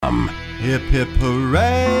FM. Hip, hip,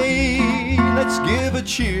 hooray, let's give a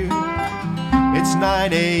cheer. It's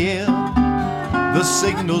 9 a.m., the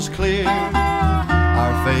signal's clear.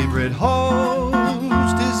 Our favorite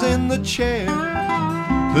host is in the chair.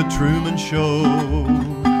 The Truman Show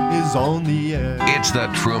is on the air. It's The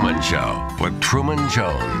Truman Show with Truman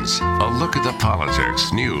Jones. A look at the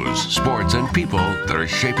politics, news, sports, and people that are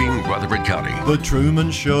shaping Rutherford County. The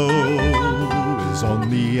Truman Show is on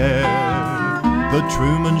the air. The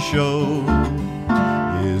Truman Show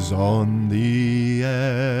is on the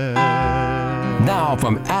air. Now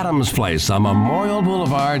from Adams Place on Memorial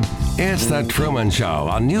Boulevard, it's The Truman Show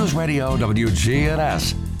on News Radio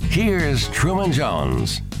WGNS. Here's Truman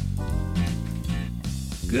Jones.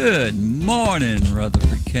 Good morning,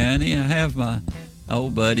 Rutherford County. I have my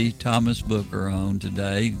old buddy Thomas Booker on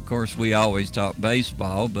today. Of course, we always talk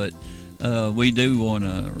baseball, but we do want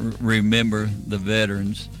to remember the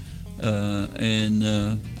veterans and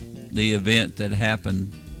the event that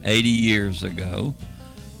happened 80 years ago.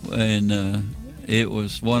 And it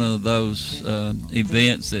was one of those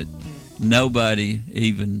events that nobody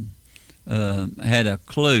even had a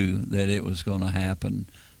clue that it was going to happen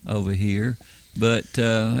over here. But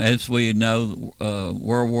as we know,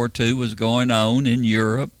 World War II was going on in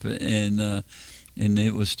Europe, and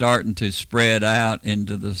it was starting to spread out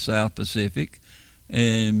into the South Pacific.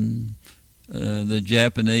 And the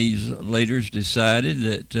Japanese leaders decided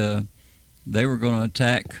that they were going to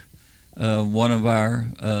attack one of our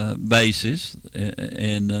bases,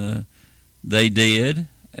 and they did.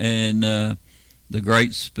 And the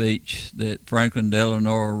great speech that Franklin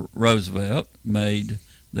Delano Roosevelt made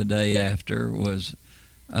the day after was,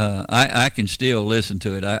 I can still listen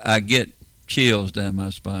to it. I get chills down my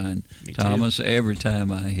spine, Thomas, every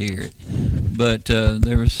time I hear it. But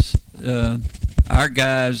there was our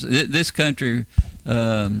guys, this country,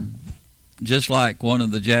 just like one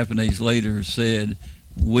of the Japanese leaders said,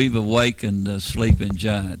 we've awakened a sleeping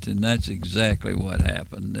giant, and that's exactly what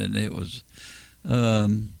happened. And it was,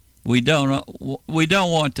 we don't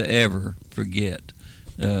want to ever forget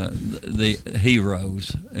the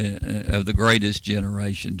heroes of the greatest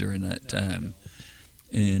generation during that time,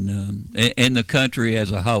 and the country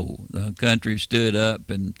as a whole. The country stood up,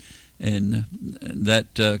 and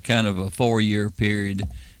that kind of a 4-year period,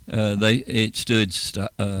 it stood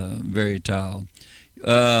very tall.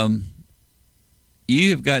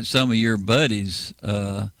 You have got some of your buddies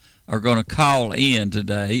are going to call in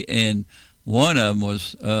today, and one of them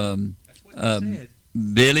was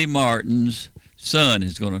Billy Martin's son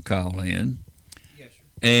is going to call in. Yes, sir.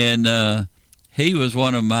 And he was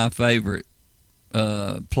one of my favorite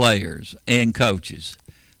players and coaches,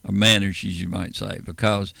 or managers, you might say,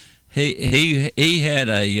 because he had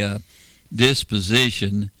a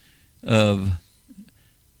disposition of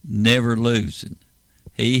never losing.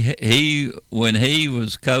 He when he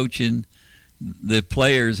was coaching, the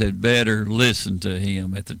players had better listen to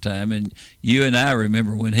him at the time. And you and I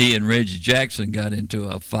remember when he and Reggie Jackson got into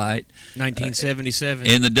a fight. 1977.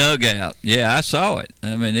 In the dugout. Yeah, I saw it.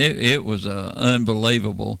 I mean, it was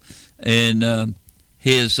unbelievable. And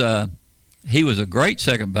he was a great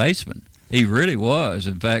second baseman. He really was.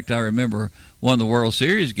 In fact, I remember one of the World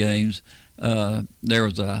Series games, there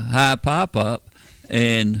was a high pop-up,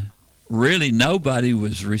 and really nobody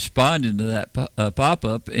was responding to that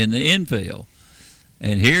pop-up in the infield.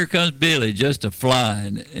 And here comes Billy just a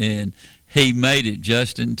flying, and he made it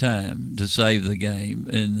just in time to save the game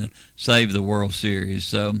and save the World Series.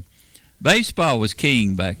 So baseball was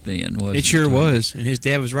king back then, wasn't it? It sure was, and his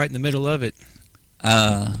dad was right in the middle of it.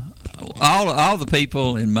 All the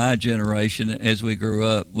people in my generation, as we grew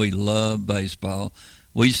up, we loved baseball.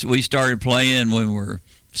 We started playing when we were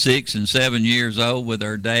 6 and 7 years old with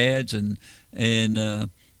our dads, and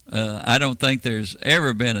I don't think there's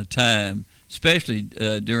ever been a time, especially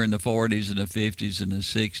during the 40s and the 50s and the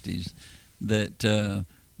 60s, that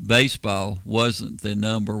baseball wasn't the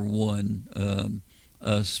number one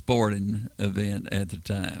sporting event at the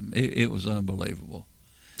time. It was unbelievable.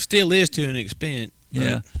 Still is to an extent.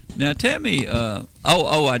 Yeah. Now tell me,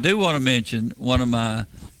 I do want to mention one of my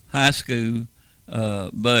high school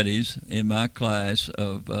buddies in my class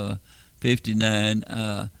of 59,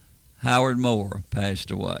 Howard Moore, passed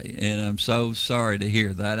away, and I'm so sorry to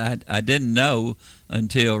hear that. I didn't know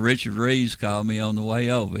until Richard Reeves called me on the way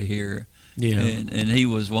over here, and he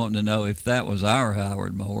was wanting to know if that was our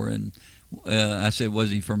Howard Moore, and I said, was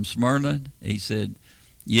he from Smyrna? He said,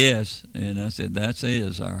 yes, and I said, that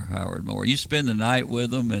is our Howard Moore. You spend the night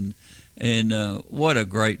with him, and what a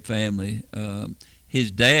great family. His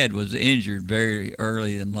dad was injured very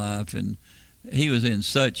early in life, and he was in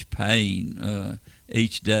such pain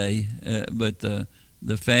each day. But the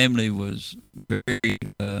the family was very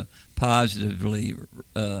positively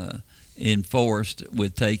enforced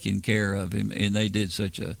with taking care of him, and they did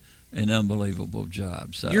such an unbelievable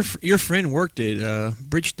job. So Your friend worked at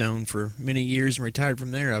Bridgestone for many years and retired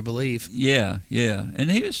from there, I believe. yeah, and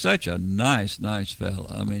he was such a nice fellow.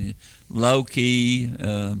 I mean, low key,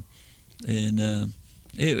 and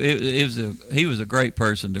he was a great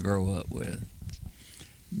person to grow up with.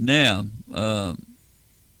 Now,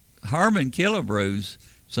 Harmon Killebrew's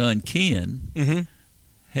son Ken Mm-hmm.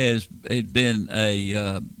 has been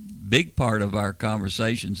a big part of our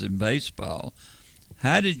conversations in baseball.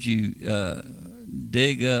 How did you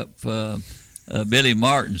dig up Billy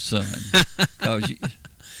Martin's son? 'Cause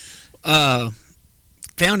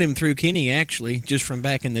Found him through Kenny, actually, just from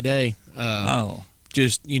back in the day.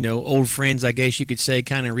 Just, old friends, I guess you could say,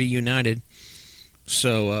 kind of reunited.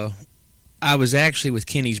 So I was actually with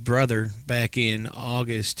Kenny's brother back in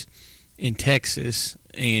August in Texas,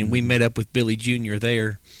 and we met up with Billy Jr.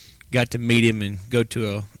 there. Got to meet him and go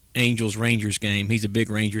to a Angels-Rangers game. He's a big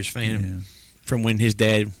Rangers fan from when his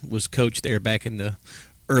dad was coach there back in the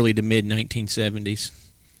early to mid 1970s.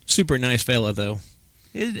 Super nice fella, though.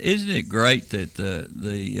 Isn't it great that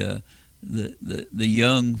the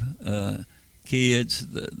young kids,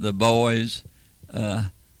 the boys,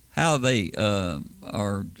 how they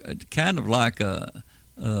are kind of like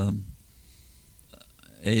I'm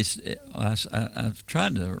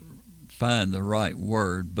trying to find the right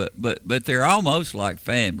word, but they're almost like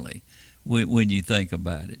family when you think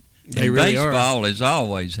about it. They and really are. baseball has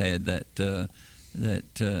always had that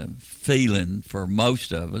feeling for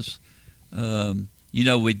most of us.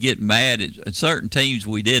 We'd get mad at certain teams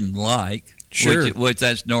we didn't like. Sure. Which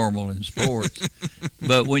that's normal in sports.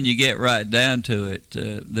 But when you get right down to it,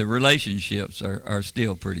 the relationships are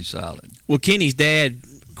still pretty solid. Well, Kenny's dad,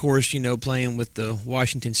 of course, playing with the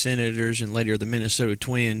Washington Senators and later the Minnesota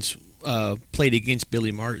Twins, played against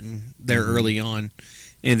Billy Martin there early on.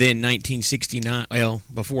 And then 1969,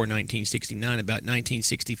 before 1969, about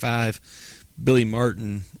 1965, Billy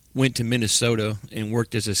Martin went to Minnesota and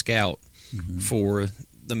worked as a scout for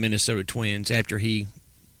the Minnesota Twins after he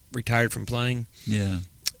retired from playing. Yeah.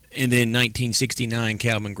 And then 1969,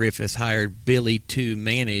 Calvin Griffith hired Billy to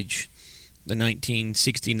manage the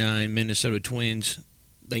 1969 Minnesota Twins.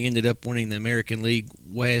 They ended up winning the American League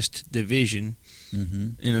West Division,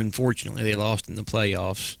 and unfortunately they lost in the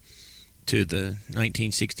playoffs to the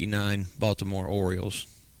 1969 Baltimore Orioles.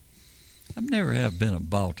 I've never have been a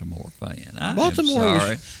Baltimore fan. Baltimore, I'm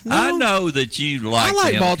sorry. no. I know that you like. I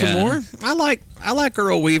like them Baltimore. kinda. I like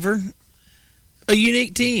Earl Weaver. A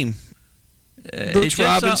unique team. Brooks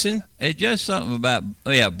Robinson. It's just something about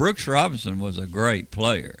Brooks Robinson was a great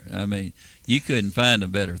player. I mean, you couldn't find a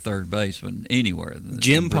better third baseman anywhere than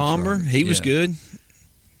Jim Brooks Palmer. Robinson. He was good.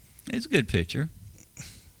 He's a good pitcher.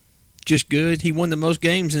 Just good. He won the most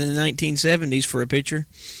games in the 1970s for a pitcher.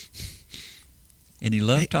 And he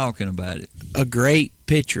loved talking about it. A great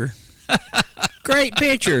pitcher. Great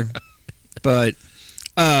pitcher. But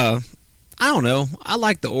I don't know. I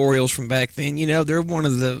like the Orioles from back then. They're one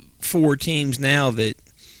of the 4 teams now that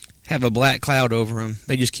have a black cloud over them.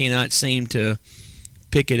 They just cannot seem to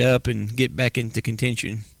pick it up and get back into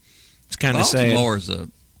contention. It's kind of sad. Baltimore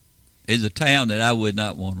is a town that I would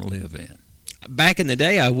not want to live in. Back in the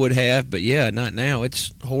day, I would have, but not now.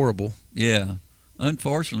 It's horrible. Yeah.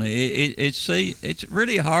 Unfortunately, it's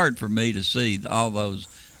really hard for me to see all those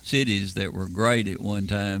cities that were great at one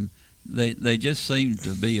time. They just seem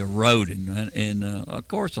to be eroding, and of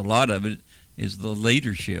course, a lot of it is the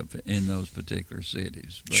leadership in those particular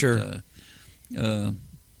cities. But, Sure.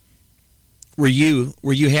 Were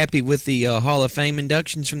you happy with the Hall of Fame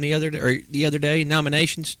inductions from the other day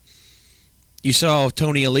nominations? You saw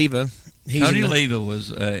Tony Oliva. Tony Oliva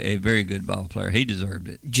was a very good ball player. He deserved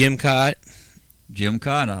it. Jim Cott. Jim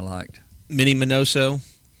Cott I liked. Minnie Minoso.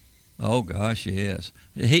 Oh gosh, yes.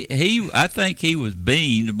 I think he was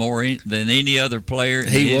beamed more than any other player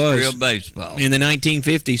in the history of baseball. In the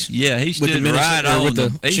 1950s. Yeah, he stood with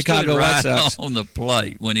the Chicago White Sox on the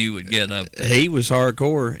plate when he would get up there. He was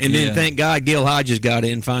hardcore. And then thank God Gil Hodges got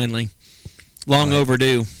in finally. Long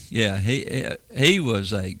overdue. Yeah, he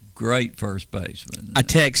was a great first baseman. I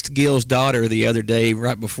texted Gil's daughter the other day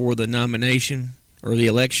right before the nomination or the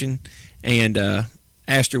election and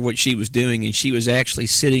asked her what she was doing, and she was actually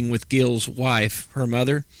sitting with Gil's wife, her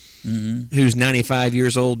mother, who's 95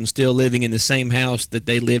 years old and still living in the same house that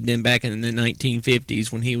they lived in back in the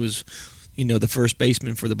 1950s when he was, the first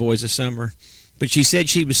baseman for the Boys of Summer. But she said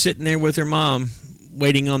she was sitting there with her mom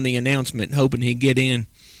waiting on the announcement, hoping he'd get in.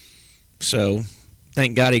 So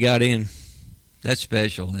thank God he got in. That's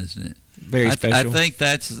special, isn't it? Very special. I think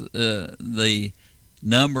that's the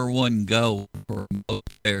number one goal for most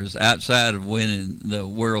players outside of winning the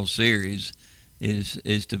World Series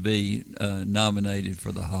is to be nominated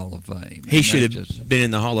for the Hall of Fame. He should have been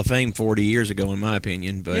in the Hall of Fame 40 years ago, in my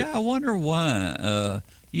opinion. But yeah, I wonder why.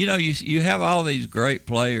 You have all these great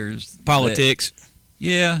players. Politics.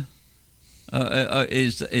 Is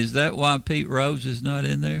that why Pete Rose is not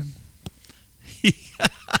in there?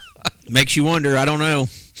 Makes you wonder. I don't know.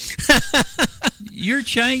 You're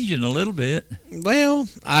changing a little bit. Well,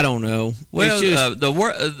 I don't know. Well,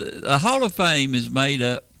 the Hall of Fame is made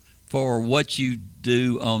up for what you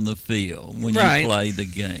do on the field when you play the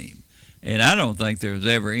game. And I don't think there's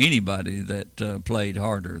ever anybody that played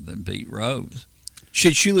harder than Pete Rose.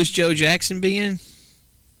 Should Shoeless Joe Jackson be in?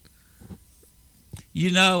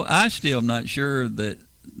 I still am not sure that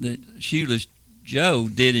Shoeless Joe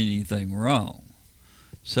did anything wrong.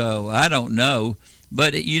 So I don't know.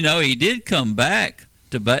 But, he did come back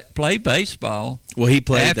to play baseball. Well, he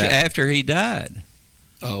played after he died.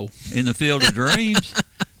 Oh. In the Field of Dreams.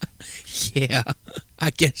 Yeah,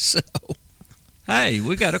 I guess so. Hey,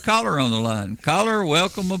 we got a caller on the line. Caller,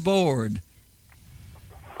 welcome aboard.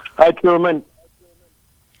 Hi, Truman.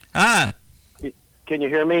 Hi. Can you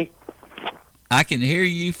hear me? I can hear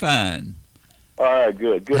you fine. All right,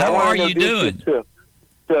 good. How are you doing?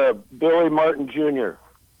 To Billy Martin Jr.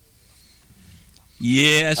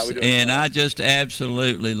 Yes, and I just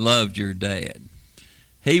absolutely loved your dad.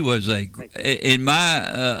 He was in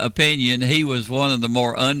my opinion, he was one of the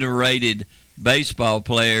more underrated baseball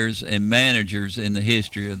players and managers in the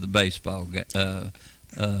history of the baseball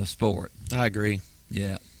sport. I agree.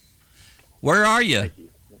 Yeah. Where are you? Thank you.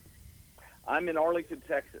 I'm in Arlington,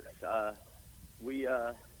 Texas. Dad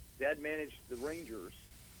managed the Rangers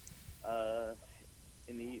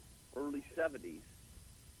in the early 70s,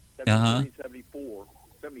 73, 74.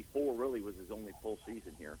 74 really was his only full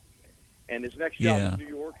season here. And his next job was New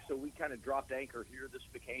York, so we kind of dropped anchor here. This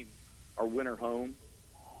became our winter home.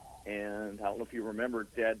 And I don't know if you remember,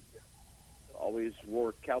 Dad always wore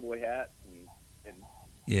a cowboy hat and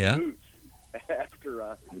boots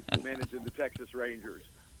after managing the Texas Rangers.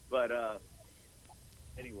 But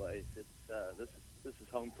anyways, this is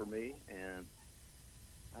home for me, and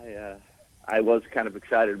I was kind of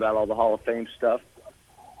excited about all the Hall of Fame stuff.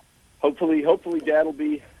 Hopefully, Dad will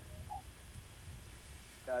be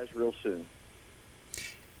guys real soon.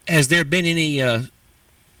 Has there been any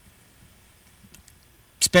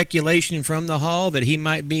speculation from the Hall that he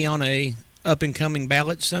might be on a up-and-coming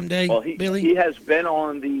ballot someday, Billy? He has been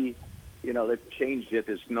on the, they've changed it.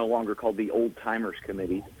 It's no longer called the Old Timers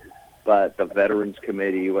Committee, but the Veterans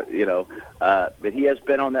Committee, but he has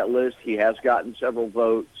been on that list. He has gotten several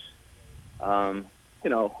votes. From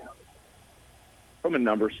a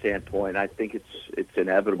number standpoint, I think it's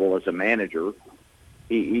inevitable as a manager.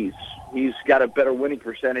 He's got a better winning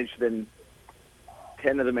percentage than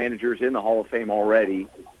 10 of the managers in the Hall of Fame already.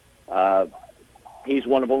 He's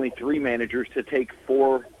one of only 3 managers to take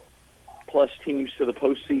 4+ teams to the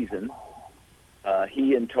postseason.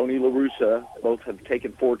 He and Tony La Russa both have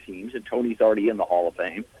taken 4 teams, and Tony's already in the Hall of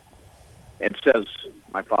Fame. And says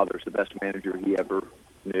my father's the best manager he ever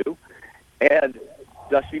knew. And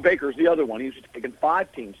Dusty Baker's the other one. He's taken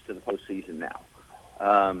 5 teams to the postseason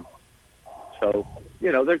now. So,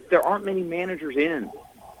 there aren't many managers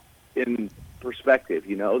in perspective.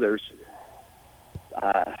 There's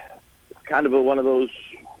kind of one of those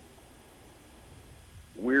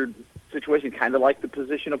weird situations, kind of like the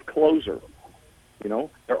position of closer.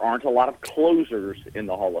 There aren't a lot of closers in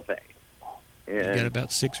the Hall of Fame. And, you got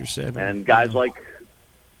about 6 or 7. And guys like,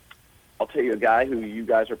 I'll tell you a guy who you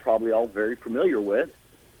guys are probably all very familiar with,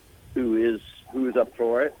 who is up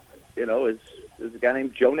for it, is a guy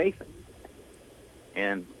named Joe Nathan.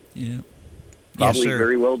 And probably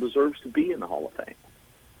very well deserves to be in the Hall of Fame.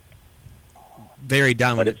 Very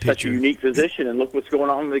dominant pitcher. But it's such a unique position, and look what's going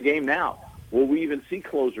on in the game now. Will we even see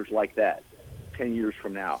closers like that 10 years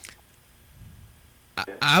from now?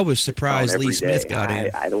 I was surprised Lee Smith got in.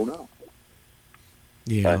 I don't know.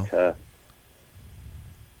 Yeah.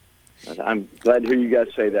 But I'm glad to hear you guys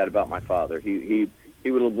say that about my father. He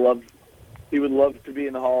would have loved. He would love to be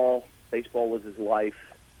in the Hall. Baseball was his life,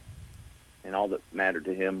 and all that mattered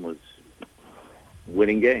to him was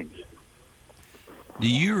winning games. Do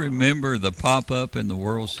you remember the pop-up in the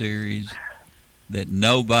World Series that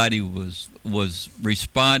nobody was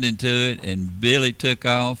responding to it, and Billy took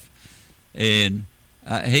off, and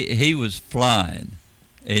he was flying,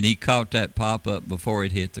 and he caught that pop-up before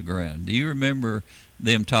it hit the ground? Do you remember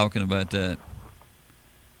them talking about that?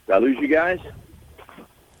 Did I lose you guys?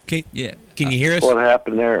 Can you hear us? What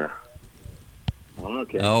happened there?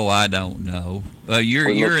 Okay. Oh, I don't know.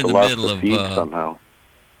 You're in the middle of somehow.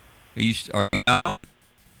 Are you on?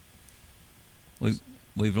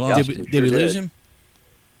 We've lost him. Did we lose him?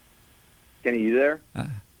 Kenny, you there?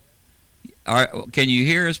 All right, can you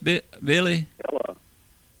hear us, Billy? Hello.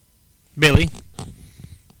 Billy.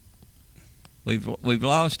 We've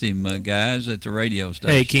lost him, guys, at the radio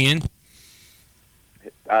station. Hey, Ken.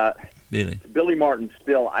 Billy Martin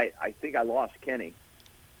still. I think I lost Kenny.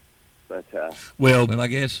 But well, I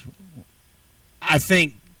guess I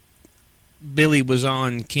think Billy was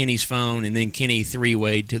on Kenny's phone, and then Kenny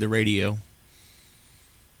three-wayed to the radio.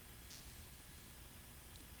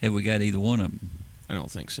 Have we got either one of them? I don't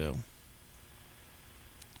think so.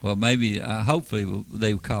 Well, maybe, hopefully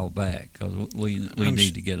they will call back, because we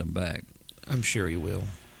need to get them back. I'm sure he will.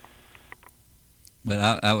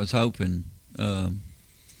 But I was hoping. Did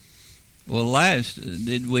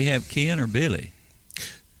we have Ken or Billy?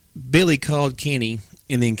 Billy called Kenny,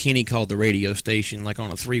 and then Kenny called the radio station, like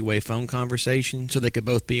on a three-way phone conversation, so they could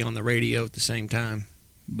both be on the radio at the same time.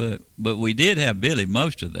 But we did have Billy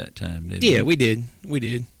most of that time, didn't we? Yeah, we did. We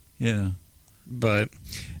did. Yeah. But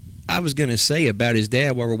I was going to say about his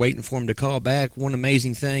dad while we're waiting for him to call back, one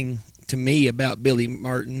amazing thing to me about Billy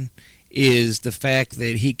Martin is the fact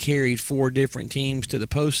that he carried 4 different teams to the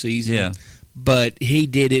postseason. Yeah. But he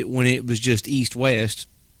did it when it was just East-West.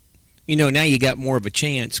 You know, now you got more of a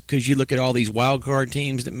chance because you look at all these wild card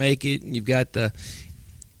teams that make it, and you've got the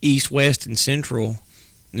East, West, and Central.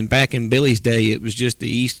 And back in Billy's day, it was just the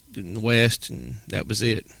East and the West, and that was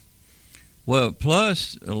it. Well,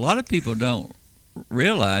 plus, a lot of people don't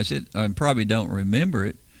realize it and probably don't remember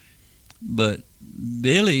it, but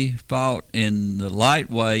Billy fought in the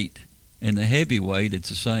lightweight and the heavyweight at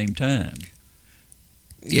the same time.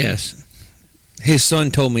 Yes. His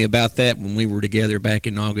son told me about that when we were together back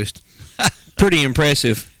in August. Pretty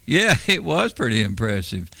impressive. Yeah, it was pretty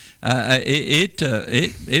impressive.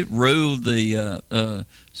 It ruled the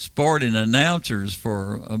sporting announcers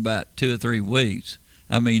for about 2 or 3 weeks.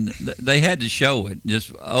 I mean, they had to show it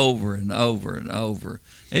just over and over and over.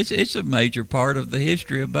 It's a major part of the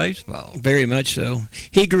history of baseball. Very much so.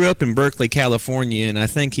 He grew up in Berkeley, California, and I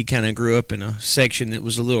think he kind of grew up in a section that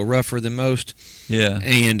was a little rougher than most. Yeah.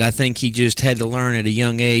 And I think he just had to learn at a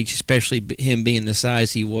young age, especially him being the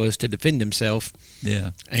size he was, to defend himself.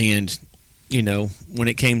 Yeah. And, you know, when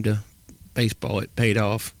it came to baseball, it paid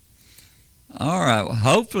off. All right. Well,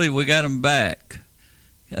 hopefully we got him back.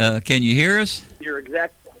 Can you hear us?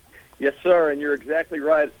 Yes, sir, and you're exactly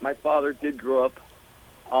right. My father did grow up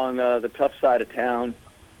on the tough side of town.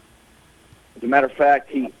 As a matter of fact,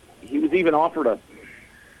 he was even offered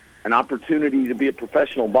an opportunity to be a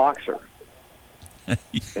professional boxer.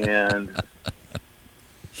 And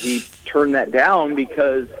he turned that down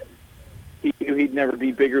because he knew he'd never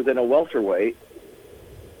be bigger than a welterweight,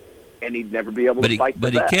 and he'd never be able to fight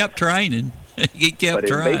the best. But he kept training. He kept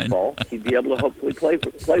trying. In baseball, he'd be able to hopefully play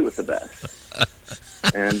with the best.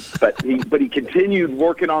 But he continued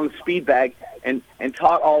working on the speed bag and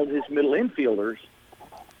taught all of his middle infielders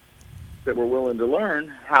that were willing to learn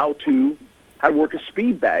how to work a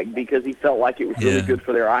speed bag, because he felt like it was really good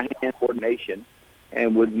for their eye-hand coordination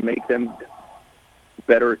and would make them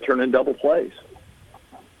better at turning double plays.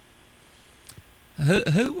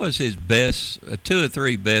 Who was his best 2 or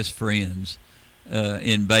 3 best friends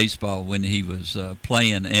in baseball when he was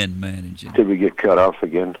playing and managing? Did we get cut off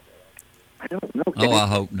again? I don't know. Oh, I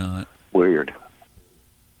hope not. Weird.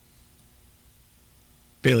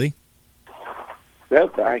 Billy?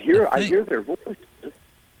 Yep, I hear their voice.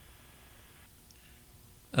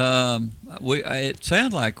 It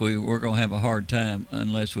sounds like we're going to have a hard time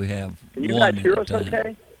unless we have Can you one guys hear at a us time.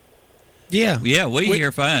 okay? Yeah. Yeah, we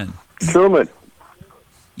hear fine. Truman.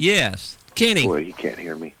 Yes. Kenny. Boy, you can't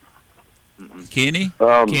hear me. Kenny?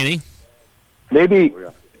 Kenny? Maybe,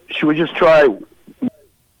 should we just try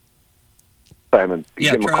Simon?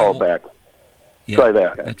 Yeah, give him a call back. Yeah, Try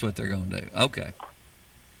that. That's what they're going to do. Okay.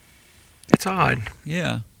 It's odd.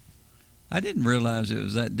 Yeah. I didn't realize it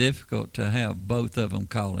was that difficult to have both of them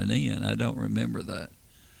calling in. I don't remember that.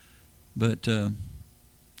 But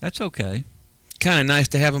that's okay. Kind of nice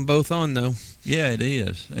to have them both on, though. Yeah, it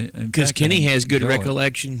is. Because Kenny has good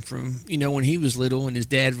recollection from, when he was little, and his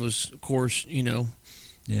dad was, of course,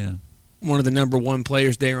 yeah, one of the number 1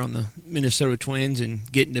 players there on the Minnesota Twins,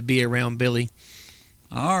 and getting to be around Billy.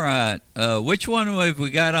 All right. Which one have we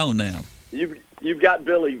got on now? You've got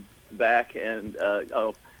Billy back, and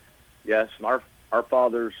yes, our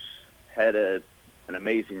fathers had an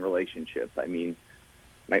amazing relationship. I mean,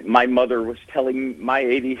 my mother was telling, my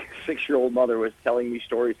 86-year-old mother was telling me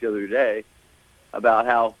stories the other day about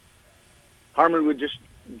how Harmon would just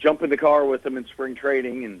jump in the car with him in spring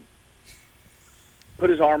training and put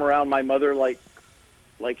his arm around my mother like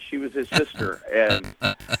like she was his sister, and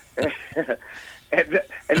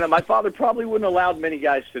my father probably wouldn't have allowed many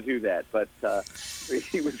guys to do that, but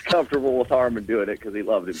he was comfortable with Harmon doing it because he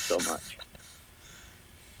loved him so much.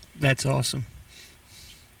 That's awesome.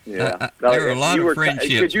 Yeah, there are a lot of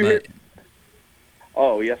friendships.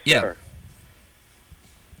 Oh, yes, sir.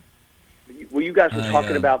 Well, you guys were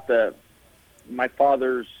talking about my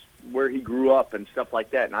father's, where he grew up and stuff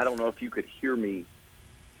like that, and I don't know if you could hear me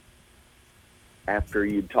after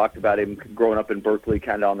you talked about him growing up in Berkeley,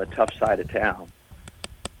 kind of on the tough side of town.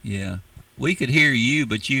 Yeah, we could hear you,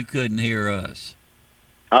 but you couldn't hear us.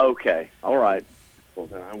 Okay, all right. Well,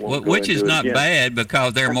 then I won't which is not bad,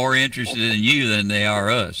 because they're more interested in you than they are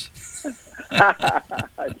us.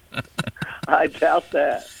 I doubt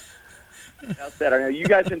that. Are you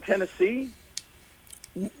guys in Tennessee?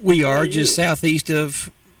 We are just southeast of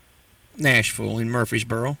Nashville in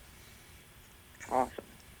Murfreesboro. Awesome.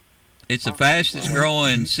 It's the fastest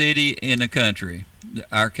growing city in the country.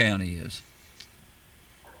 Our county is.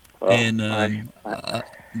 Well, and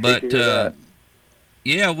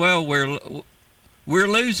yeah, well, we're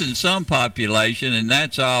losing some population, and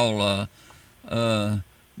that's all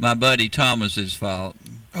my buddy Thomas's fault.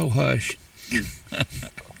 Oh, hush.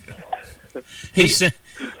 He's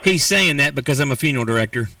saying that because I'm a funeral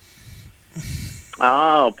director.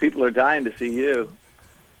 Oh, people are dying to see you.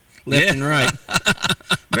 Left and right.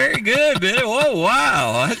 Very good, Billy. Whoa,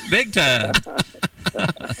 wow. That's big time.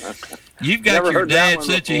 You've got your dad's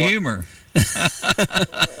sense of humor.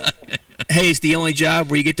 Hey, it's the only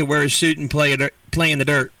job where you get to wear a suit and play in the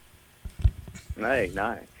dirt. Hey,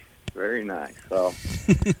 nice. Very nice. Well,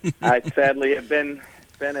 I sadly have been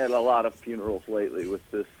at a lot of funerals lately with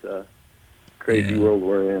this crazy world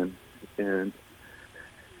we're in. And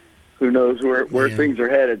who knows where things are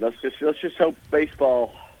headed. Let's just hope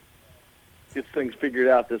baseball gets things figured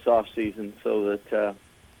out this off season, so that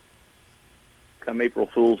come April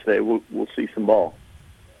Fool's Day we'll see some ball.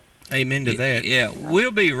 Amen to that. Yeah,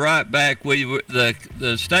 we'll be right back.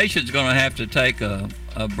 The station's going to have to take a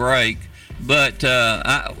break, but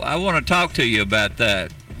I want to talk to you about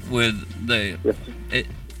that. We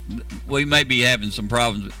may be having some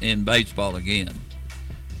problems in baseball again.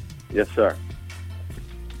 Yes, sir.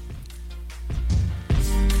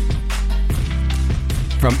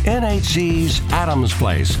 From NHC's Adams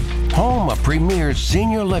Place, home of premier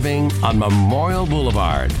senior living on Memorial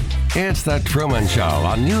Boulevard, it's The Truman Show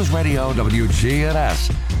on News Radio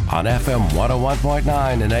WGNS on FM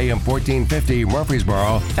 101.9 and AM 1450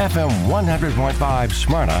 Murfreesboro, FM 100.5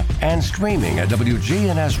 Smyrna, and streaming at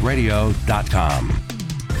WGNSradio.com.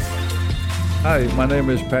 Hi, my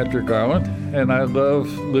name is Patrick Garland, and I love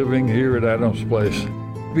living here at Adams Place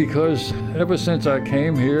because ever since I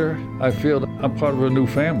came here, I feel I'm part of a new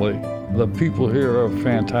family. The people here are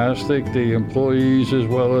fantastic, the employees as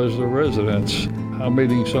well as the residents. I'm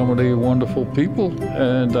meeting so many wonderful people,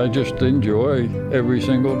 and I just enjoy every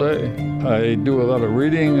single day. I do a lot of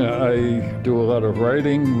reading, I do a lot of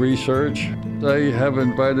writing, research. I have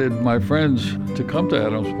invited my friends to come to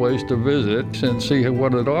Adams Place to visit and see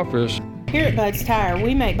what it offers. Here at Bud's Tire,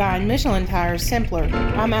 we make buying Michelin tires simpler.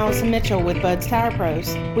 I'm Allison Mitchell with Bud's Tire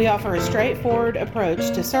Pros. We offer a straightforward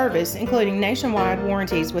approach to service, including nationwide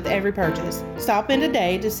warranties with every purchase. Stop in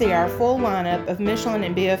today to see our full lineup of Michelin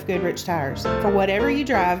and BF Goodrich tires. For whatever you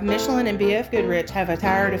drive, Michelin and BF Goodrich have a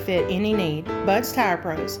tire to fit any need. Bud's Tire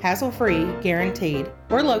Pros, hassle-free, guaranteed.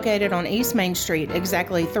 We're located on East Main Street,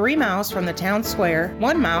 exactly 3 miles from the town square,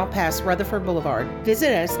 1 mile past Rutherford Boulevard.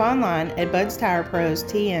 Visit us online at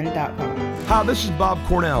budstirepros.tn.com. Hi, this is Bob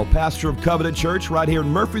Cornell, pastor of Covenant Church right here in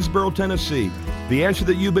Murfreesboro, Tennessee. The answer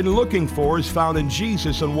that you've been looking for is found in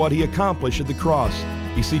Jesus and what he accomplished at the cross.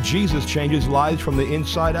 You see, Jesus changes lives from the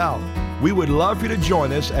inside out. We would love for you to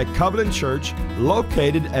join us at Covenant Church,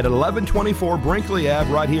 located at 1124 Brinkley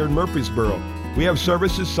Ave right here in Murfreesboro. We have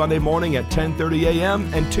services Sunday morning at 10:30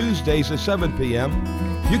 a.m. and Tuesdays at 7 p.m.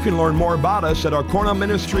 You can learn more about us at our Cornell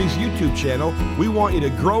Ministries YouTube channel. We want you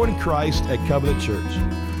to grow in Christ at Covenant Church.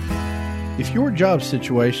 If your job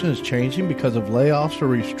situation is changing because of layoffs or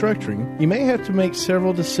restructuring, you may have to make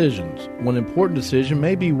several decisions. One important decision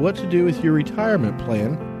may be what to do with your retirement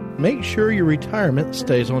plan. Make sure your retirement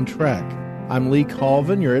stays on track. I'm Lee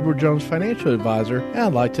Colvin, your Edward Jones financial advisor, and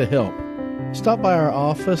I'd like to help. Stop by our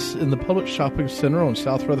office in the Public Shopping Center on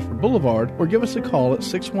South Rutherford Boulevard or give us a call at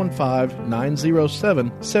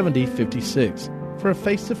 615-907-7056 for a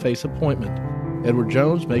face-to-face appointment. Edward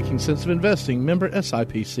Jones, Making Sense of Investing, member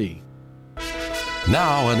SIPC.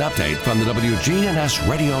 Now an update from the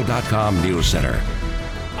WGNSradio.com News Center.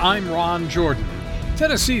 I'm Ron Jordan.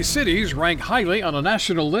 Tennessee cities rank highly on a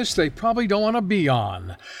national list they probably don't want to be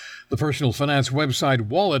on. The personal finance website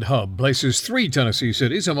Wallet Hub places 3 Tennessee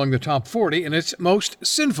cities among the top 40 in its most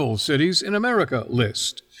sinful cities in America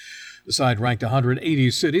list. The site ranked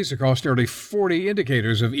 180 cities across nearly 40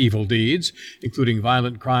 indicators of evil deeds, including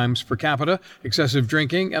violent crimes per capita, excessive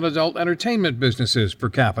drinking, and adult entertainment businesses per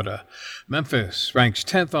capita. Memphis ranks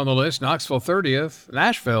 10th on the list, Knoxville 30th,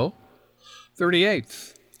 Nashville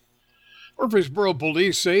 38th. Murfreesboro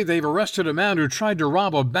police say they've arrested a man who tried to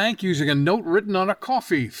rob a bank using a note written on a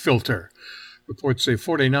coffee filter. Reports say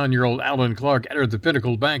 49-year-old Alan Clark entered the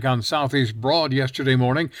Pinnacle Bank on Southeast Broad yesterday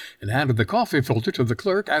morning and handed the coffee filter to the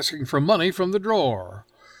clerk, asking for money from the drawer.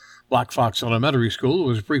 Black Fox Elementary School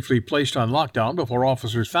was briefly placed on lockdown before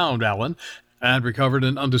officers found Alan and recovered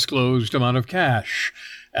an undisclosed amount of cash.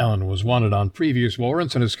 Alan was wanted on previous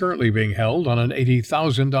warrants and is currently being held on an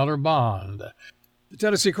 $80,000 bond. The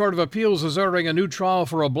Tennessee Court of Appeals is ordering a new trial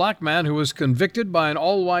for a black man who was convicted by an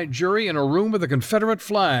all-white jury in a room with a Confederate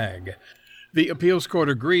flag. The appeals court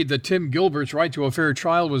agreed that Tim Gilbert's right to a fair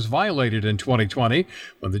trial was violated in 2020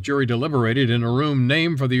 when the jury deliberated in a room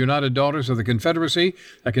named for the United Daughters of the Confederacy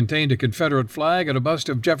that contained a Confederate flag and a bust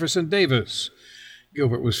of Jefferson Davis.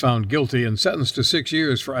 Gilbert was found guilty and sentenced to 6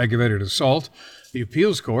 years for aggravated assault. The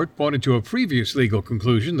appeals court pointed to a previous legal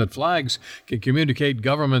conclusion that flags can communicate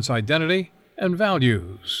government's identity and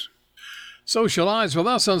values. Socialize with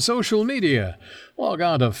us on social media. Log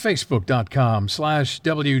on to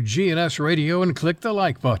facebook.com/WGNS Radio and click the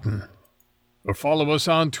like button. Or follow us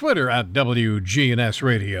on Twitter at WGNS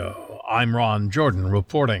Radio. I'm Ron Jordan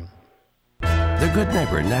reporting. The Good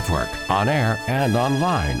Neighbor Network, on air and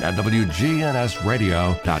online at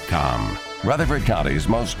WGNSradio.com. Rutherford County's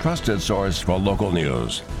most trusted source for local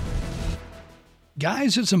news.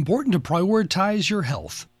 Guys, it's important to prioritize your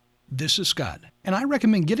health. This is Scott, and I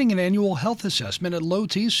recommend getting an annual health assessment at Low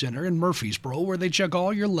T Center in Murfreesboro, where they check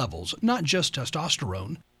all your levels, not just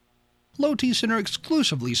testosterone. Low T Center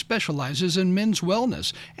exclusively specializes in men's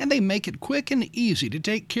wellness, and they make it quick and easy to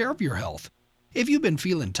take care of your health. If you've been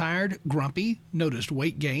feeling tired, grumpy, noticed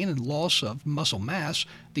weight gain and loss of muscle mass,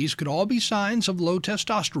 these could all be signs of low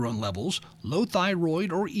testosterone levels, low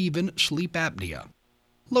thyroid, or even sleep apnea.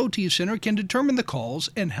 Low T Center can determine the cause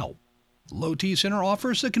and help. Low T Center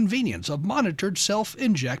offers the convenience of monitored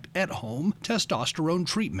self-inject at-home testosterone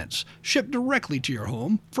treatments shipped directly to your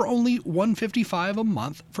home for only $155 a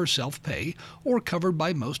month for self-pay or covered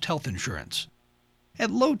by most health insurance. At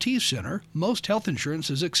Low T Center, most health insurance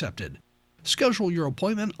is accepted. Schedule your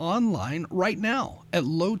appointment online right now at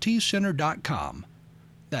lowtcenter.com.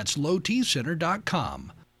 That's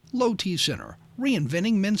lowtcenter.com. Low T Center,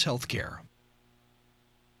 reinventing men's healthcare.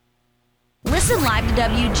 Listen live to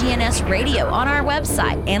WGNS Radio on our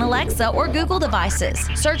website and Alexa or Google devices.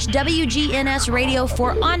 Search WGNS Radio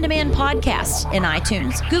for on-demand podcasts in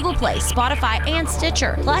iTunes, Google Play, Spotify, and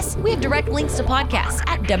Stitcher. Plus, we have direct links to podcasts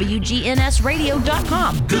at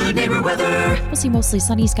WGNSradio.com. Good Neighbor weather. We'll see mostly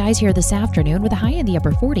sunny skies here this afternoon with a high in the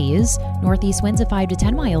upper 40s. Northeast winds of 5 to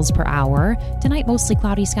 10 miles per hour. Tonight, mostly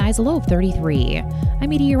cloudy skies, a low of 33. I'm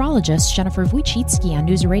meteorologist Jennifer Wojcicki on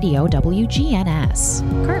News Radio WGNS.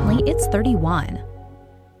 Currently, it's 31.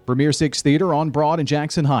 Premier 6 Theater on Broad in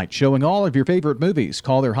Jackson Heights, showing all of your favorite movies.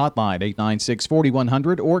 Call their hotline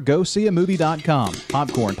 896-4100 or goseeamovie.com.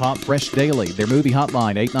 Popcorn Pop Fresh Daily, their movie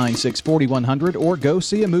hotline 896-4100 or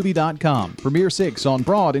goseeamovie.com. Premier 6 on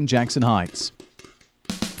Broad in Jackson Heights.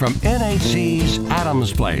 From NHC's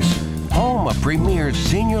Adams Place, home of premier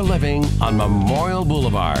senior living on Memorial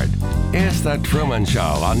Boulevard. It's The Truman Show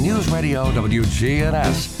on News Radio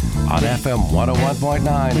WGNS. On FM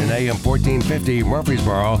 101.9 and AM 1450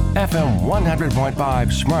 Murfreesboro, FM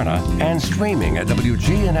 100.5 Smyrna, and streaming at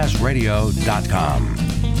WGNSradio.com.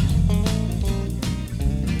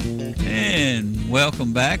 And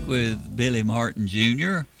welcome back with Billy Martin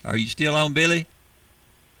Jr. Are you still on, Billy?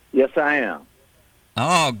 Yes, I am.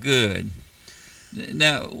 Oh, good.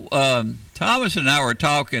 Now, Thomas and I were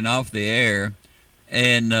talking off the air,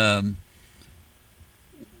 and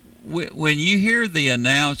when you hear the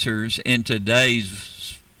announcers in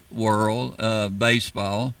today's world of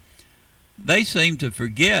baseball, they seem to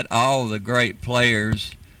forget all the great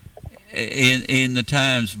players in the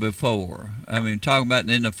times before. I mean, talking about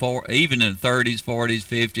even in the 30s, 40s,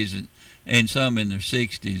 50s, and some in their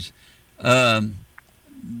 60s.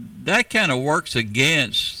 That kind of works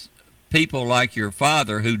against people like your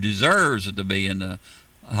father, who deserves to be in the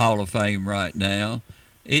Hall of Fame right now.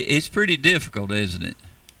 It's pretty difficult, isn't it?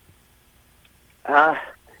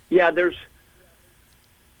 Yeah,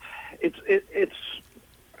 it's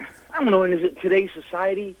I don't know, and is it today's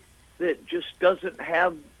society that just doesn't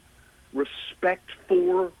have respect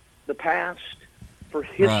for the past, for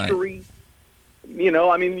history? You know,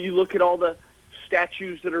 I mean, you look at all the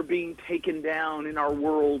statues that are being taken down in our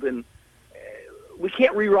world, and we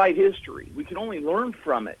can't rewrite history. We can only learn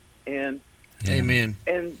from it. And Amen.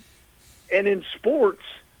 And in sports,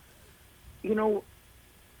 you know,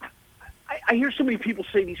 I hear so many people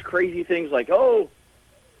say these crazy things like, oh,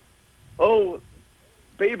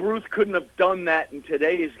 Babe Ruth couldn't have done that in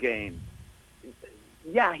today's game.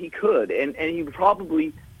 Yeah, he could, and he would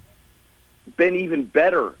probably been even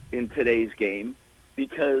better in today's game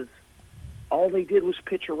because all they did was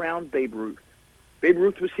pitch around Babe Ruth. Babe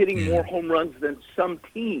Ruth was hitting more home runs than some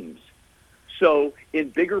teams. So in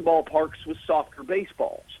bigger ballparks with softer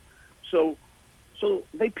baseballs. So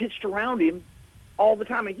they pitched around him all the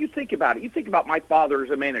time. And you think about it. You think about my father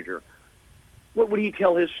as a manager. What would he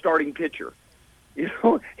tell his starting pitcher? You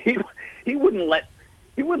know, he wouldn't let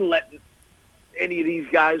any of these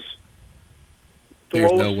guys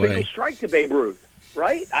throw a single strike to Babe Ruth,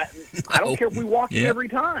 right? I don't care if we walk him every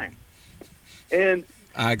time. And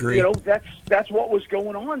I agree. You know, that's what was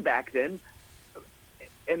going on back then.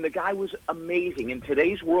 And the guy was amazing. In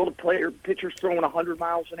today's world of pitchers throwing 100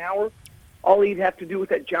 miles an hour, all he'd have to do with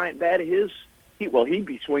that giant bat of his, he'd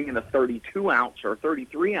be swinging a 32-ounce or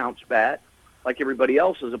 33-ounce bat like everybody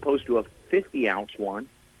else as opposed to a 50-ounce one.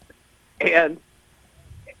 And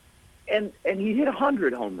he hit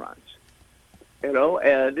 100 home runs. You know,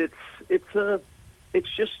 and it's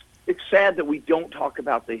sad that we don't talk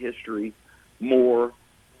about the history more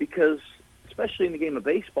because, especially in the game of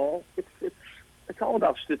baseball, it's all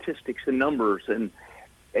about statistics and numbers, and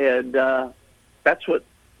that's what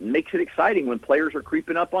makes it exciting when players are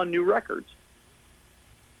creeping up on new records.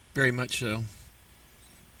 Very much so.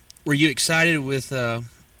 Were you excited with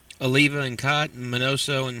Oliva and Cott and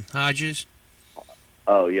Minoso and Hodges?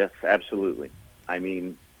 Oh yes, absolutely. I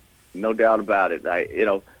mean, no doubt about it.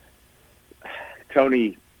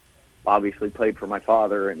 Tony obviously played for my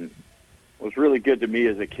father and was really good to me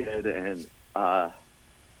as a kid, and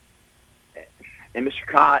Mr.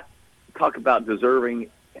 Cott, talk about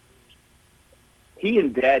deserving. He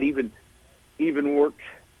and Dad even worked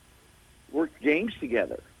games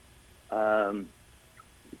together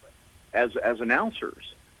as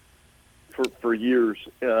announcers for years.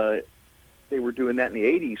 They were doing that in the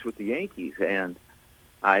 80s with the Yankees, and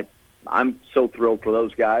I'm so thrilled for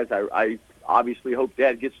those guys. I obviously hope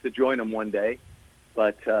Dad gets to join them one day,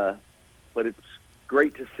 but it's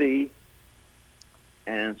great to see.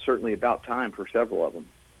 And certainly about time for several of them.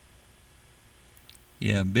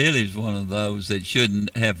 Yeah, Billy's one of those that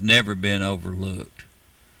shouldn't have never been overlooked.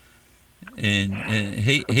 And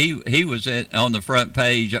he was on the front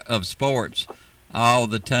page of sports all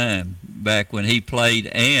the time back when he played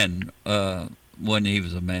and when he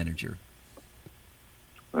was a manager.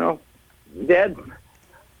 Well, Dad,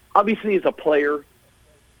 obviously as a player,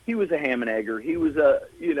 he was a ham and egger. He was a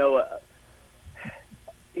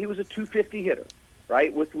 250 hitter.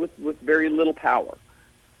 Right, with very little power,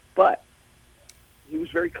 but he was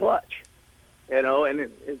very clutch, you know. And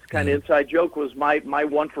his kind of inside joke was my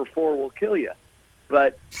 1 for 4 will kill you.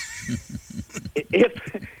 But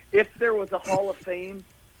if there was a Hall of Fame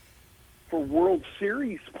for World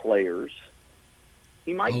Series players,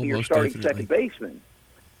 he might be your starting second baseman.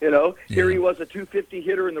 You know, here he was a 250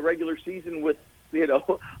 hitter in the regular season with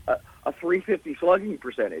a 350 slugging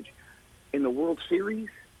percentage. In the World Series,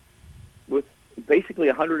 with basically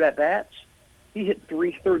 100 at-bats, he hit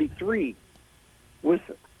 333 with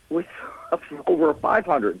over a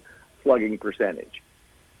 500 slugging percentage,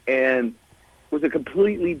 and was a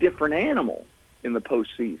completely different animal in the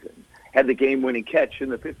postseason. Had the game-winning catch in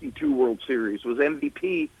the 52 World Series, was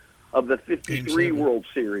MVP of the 53 World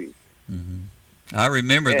Series. Mm-hmm. I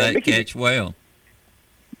remember that catch well.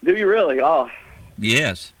 Do you really? Oh.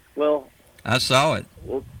 Yes. Well, I saw it.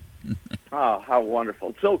 Well, oh, how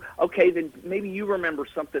wonderful. So, okay, then maybe you remember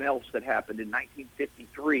something else that happened in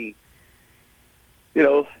 1953. You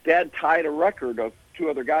know, Dad tied a record of 2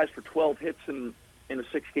 other guys for 12 hits in a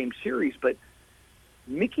 6-game series, but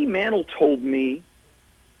Mickey Mantle told me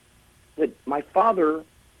that my father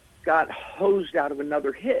got hosed out of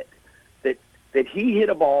another hit, that he hit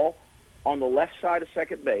a ball on the left side of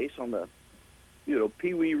second base, on the,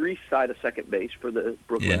 Pee Wee Reese side of second base for the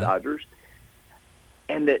Brooklyn Dodgers,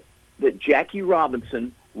 and that Jackie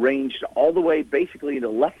Robinson ranged all the way basically into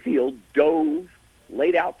left field, dove,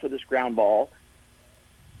 laid out for this ground ball.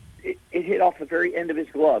 It hit off the very end of his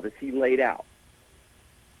glove as he laid out.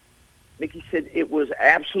 Mickey said it was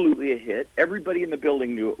absolutely a hit. Everybody in the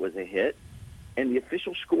building knew it was a hit, and the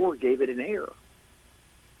official score gave it an error.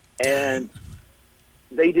 And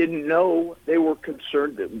they didn't know. They were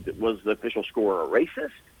concerned that was the official scorer a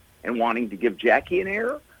racist and wanting to give Jackie an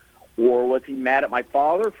error, Or was he mad at my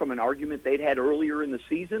father from an argument they'd had earlier in the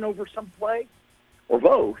season over some play? Or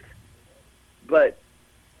both. But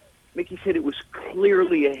Mickey said it was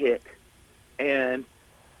clearly a hit. And,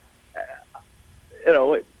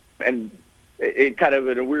 it kind of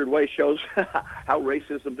in a weird way shows how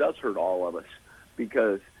racism does hurt all of us,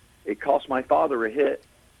 because it cost my father a hit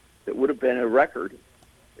that would have been a record.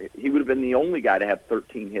 He would have been the only guy to have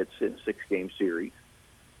 13 hits in a 6-game series.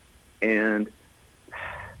 And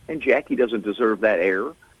Jackie doesn't deserve that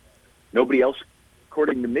error. Nobody else,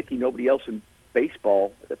 according to Mickey, nobody else in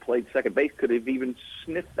baseball that played second base could have even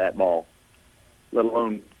sniffed that ball, let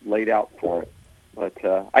alone laid out for it. But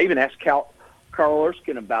I even asked Carl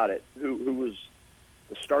Erskine about it, who was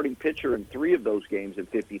the starting pitcher in 3 of those games in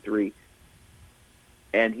 '53,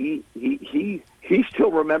 and he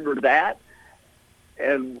still remembered that,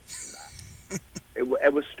 and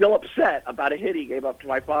it was still upset about a hit he gave up to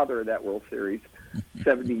my father in that World Series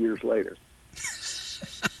 70 years later.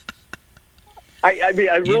 I mean,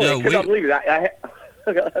 I really could not believe it.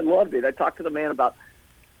 I loved it. I talked to the man about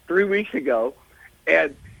 3 weeks ago,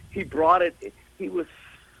 and he brought it. He was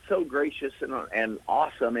so gracious and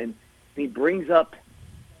awesome, and he brings up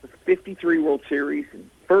the '53 World Series and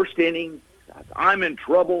first inning. I'm in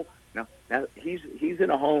trouble. Now he's in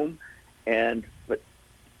a home, but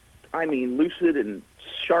I mean, lucid and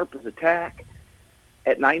sharp as a tack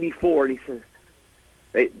at 94. And he says,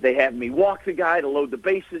 they have me walk the guy to load the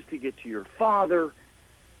bases to get to your father,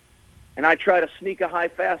 and I try to sneak a high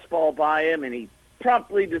fastball by him, and he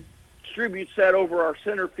promptly distributes that over our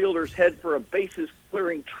center fielder's head for a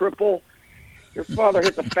bases-clearing triple. Your father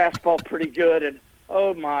hit the fastball pretty good, and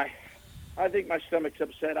oh my, I think my stomach's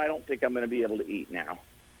upset. I don't think I'm going to be able to eat now.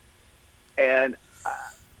 And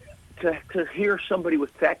to hear somebody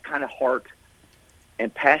with that kind of heart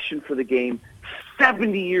and passion for the game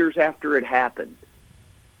 70 years after it happened,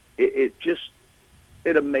 it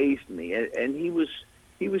amazed me. And he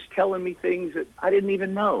was telling me things that I didn't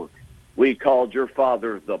even know. We called your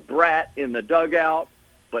father the brat in the dugout,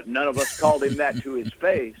 but none of us called him that to his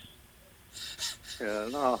face.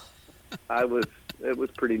 It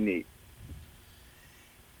was pretty neat.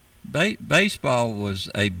 Baseball was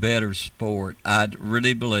a better sport, I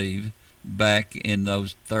really believe, back in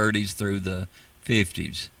those 30s through the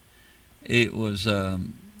 50s. It was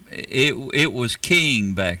it was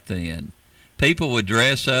king back then. People would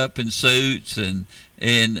dress up in suits, and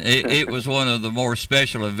it was one of the more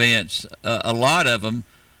special events. A lot of them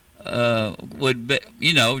would be,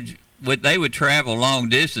 they would travel long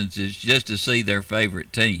distances just to see their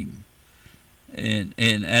favorite team. And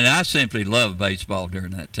I simply loved baseball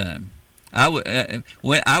during that time. I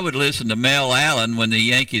would listen to Mel Allen when the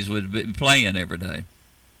Yankees would be playing every day.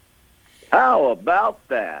 How about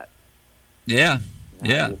that? Yeah.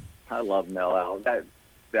 I love Mel Allen.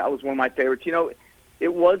 That was one of my favorites.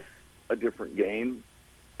 It was a different game,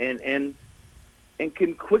 and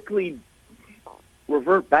can quickly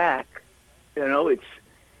revert back. It's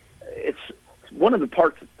one of the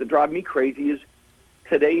parts that drive me crazy is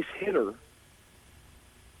today's hitter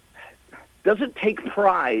doesn't take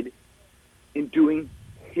pride in doing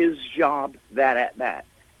his job that at bat.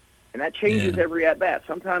 And that changes every at bat.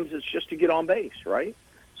 Sometimes it's just to get on base, right?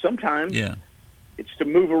 Sometimes it's to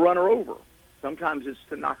move a runner over. Sometimes it's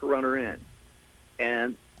to knock a runner in.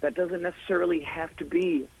 And that doesn't necessarily have to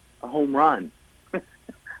be a home run.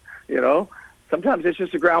 Sometimes it's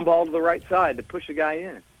just a ground ball to the right side to push a guy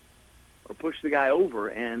in or push the guy over.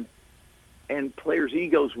 And players'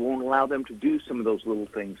 egos won't allow them to do some of those little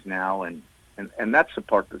things now. And that's the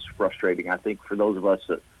part that's frustrating, I think, for those of us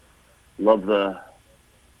that love the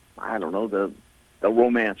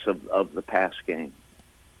romance of the past game.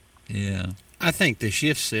 Yeah. I think the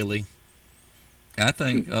shift's silly. I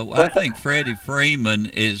think Freddie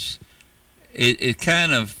Freeman it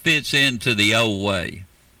kind of fits into the old way.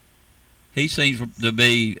 He seems to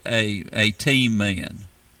be a team man,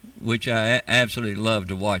 which I absolutely love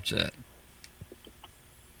to watch that.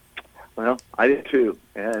 Well, I did too.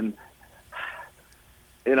 And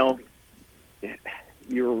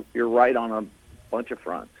you're right on a bunch of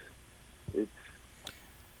fronts.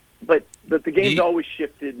 But the game's always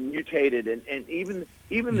shifted and mutated, and even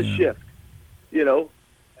the shift. I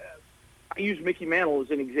use Mickey Mantle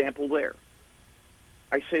as an example there.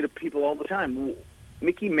 I say to people all the time,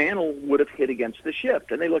 Mickey Mantle would have hit against the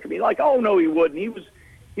shift, and they look at me like, "Oh no, he wouldn't.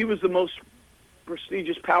 He was the most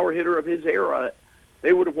prestigious power hitter of his era.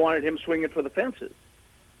 They would have wanted him swinging for the fences."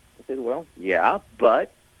 I said, "Well, yeah,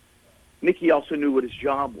 but Mickey also knew what his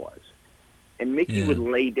job was, and Mickey would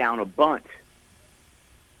lay down a bunt.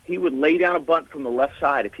 He would lay down a bunt from the left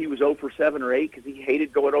side if he was 0 for 7 or 8 because he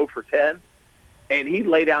hated going 0 for 10, and he'd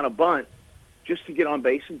lay down a bunt just to get on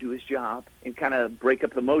base and do his job and kind of break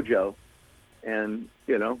up the mojo and,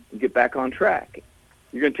 get back on track.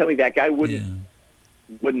 You're going to tell me that guy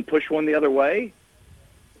wouldn't push one the other way?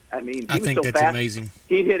 I mean, I think that's fast, amazing.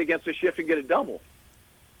 He'd hit against the shift and get a double.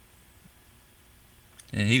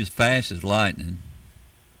 And he was fast as lightning.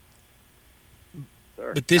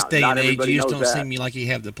 But this day and age, you just don't that. seem like you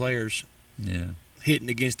have the players hitting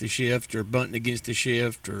against the shift or bunting against the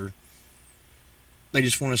shift, or they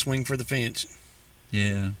just want to swing for the fence.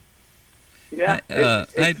 Yeah. Yeah.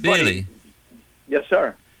 Hey, Billy. Yes,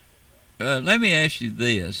 sir. Let me ask you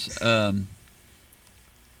this.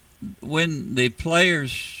 When the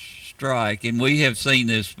players strike, and we have seen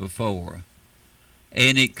this before,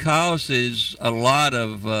 and it causes a lot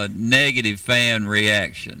of negative fan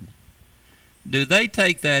reaction, do they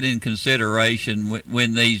take that in consideration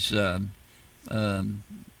when these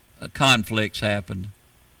conflicts happen?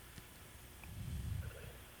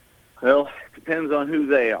 Well, it depends on who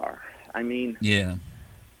they are. I mean, yes,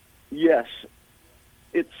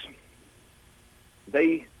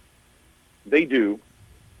 they do.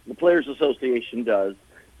 The Players Association does.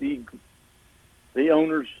 The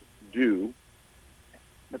owners do.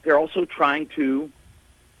 But they're also trying to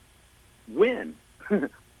win.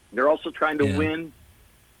 They're also trying to win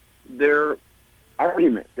their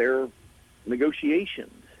argument, their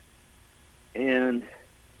negotiations. And,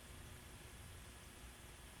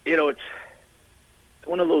 it's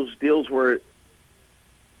one of those deals where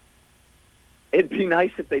it'd be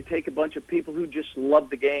nice if they take a bunch of people who just love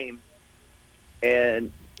the game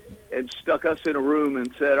and stuck us in a room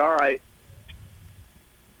and said, all right,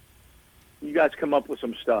 you guys come up with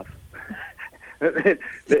some stuff.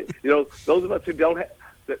 Those of us who don't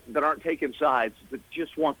that aren't taking sides, that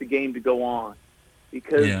just want the game to go on,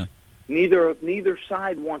 because neither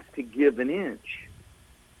side wants to give an inch,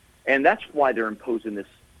 and that's why they're imposing this,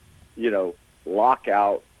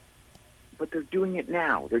 lockout. But they're doing it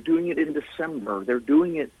now. They're doing it in December. They're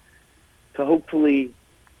doing it to hopefully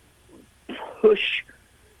push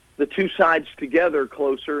the two sides together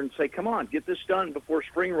closer and say, come on, get this done before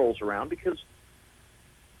spring rolls around. Because,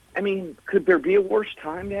 I mean, could there be a worse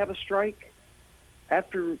time to have a strike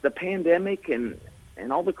after the pandemic and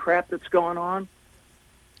all the crap that's gone on?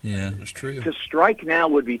 Yeah, that's true. To strike now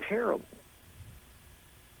would be terrible.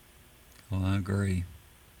 Well, I agree.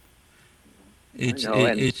 It's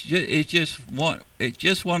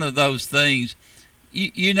just one of those things.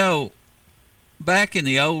 Back in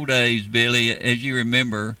the old days, Billy, as you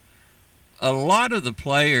remember, a lot of the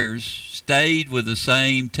players stayed with the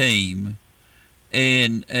same team,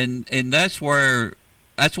 and that's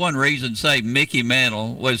one reason, say, Mickey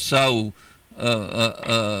Mantle was so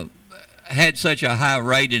had such a high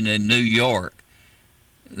rating in New York.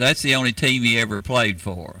 That's the only team he ever played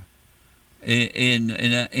for. And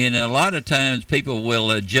a lot of times people will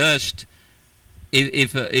adjust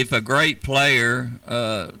if a great player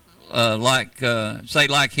like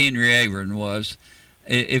Henry Aaron was,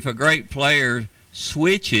 if a great player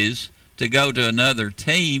switches to go to another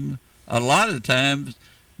team, a lot of the times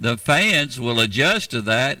the fans will adjust to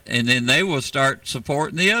that, and then they will start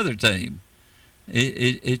supporting the other team.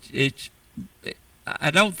 I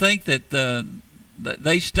don't think that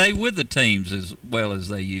they stay with the teams as well as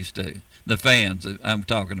they used to. The fans I'm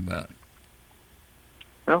talking about.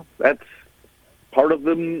 Well, that's part of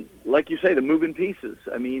them, like you say, the moving pieces.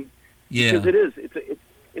 I mean, because it is.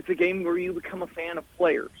 It's a game where you become a fan of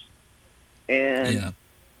players, and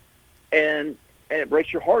it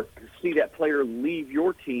breaks your heart to see that player leave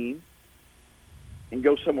your team and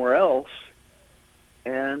go somewhere else.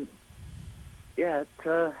 And I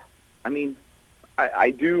mean,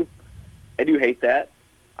 I do hate that.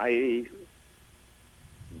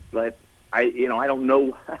 But I don't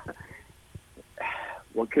know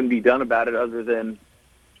what can be done about it other than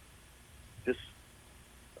just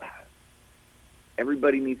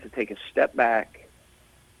everybody needs to take a step back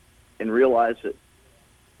and realize that,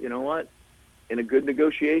 you know what, in a good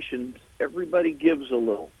negotiation, everybody gives a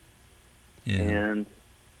little. Yeah. And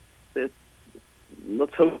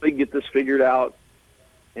let's hope we get this figured out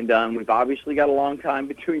and done. We've obviously got a long time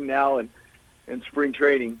between now and spring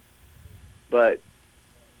training, but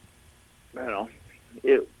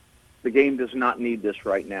the game does not need this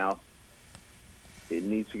right now. It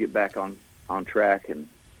needs to get back on track, and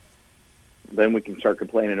then we can start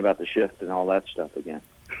complaining about the shift and all that stuff again.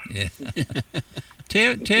 Yeah.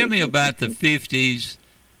 Tell me about the 50s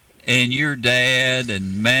and your dad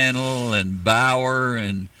and Mantle and Bauer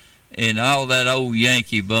and all that old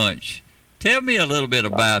Yankee bunch. Tell me a little bit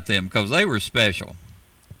about them, because they were special.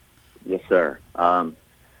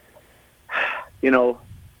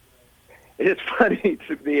 it's funny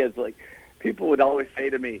to me. It's like people would always say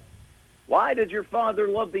to me, why did your father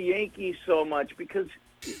love the Yankees so much? Because,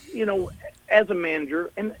 as a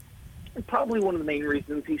manager, and probably one of the main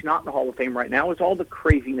reasons he's not in the Hall of Fame right now is all the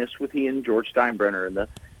craziness with he and George Steinbrenner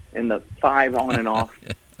and the 5 on and off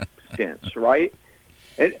stints, right?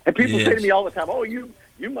 And people say to me all the time, oh, you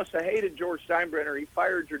must have hated George Steinbrenner. He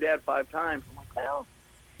fired your dad 5 times. I'm like, well,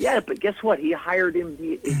 yeah, but guess what? He hired him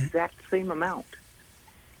the exact same amount.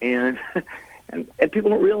 And people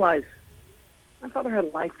don't realize my father had a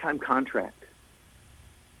lifetime contract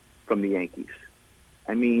from the Yankees.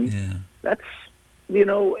 I mean, that's,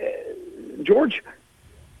 George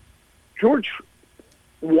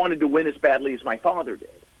wanted to win as badly as my father did,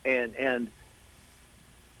 and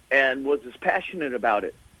was as passionate about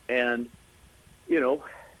it. And,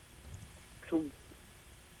 so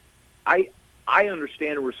I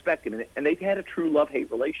understand and respect him, and they've had a true love-hate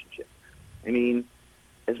relationship. I mean,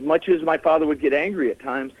 as much as my father would get angry at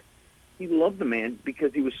times, he loved the man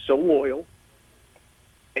because he was so loyal,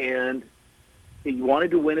 and he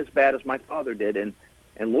wanted to win as bad as my father did. And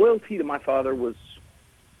loyalty to my father was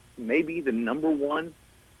maybe the number one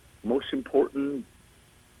most important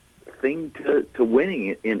thing to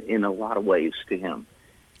winning in a lot of ways to him.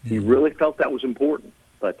 He really felt that was important.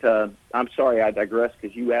 But I'm sorry, I digress,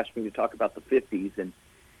 because you asked me to talk about the 50s, and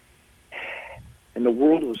the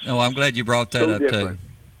world was Oh, I'm glad you brought that so up, different. too.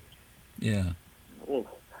 Yeah.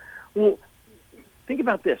 Well, think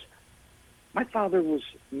about this. My father was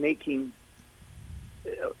making,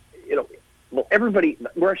 everybody,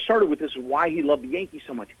 where I started with this is why he loved the Yankees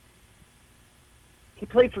so much. He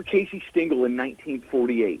played for Casey Stengel in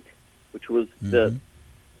 1948, which was the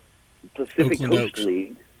Pacific Coast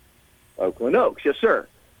League. Oakland Oaks, yes, sir.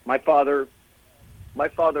 My father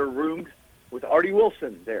roomed with Artie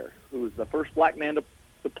Wilson there, who was the first black man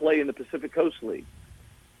to play in the Pacific Coast League.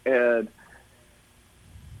 And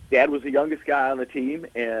Dad was the youngest guy on the team,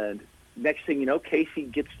 and next thing you know, Casey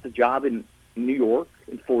gets the job in New York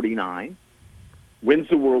in 49, wins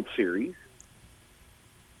the World Series.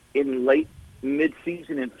 In late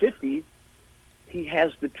mid-season in 50, he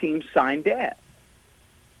has the team sign Dad,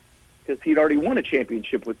 because he'd already won a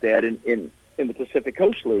championship with Dad in the Pacific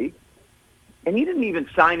Coast League. And he didn't even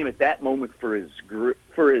sign him at that moment for his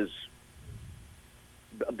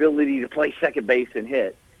ability to play second base and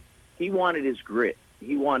hit. He wanted his grit.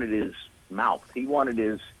 He wanted his mouth. He wanted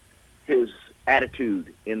his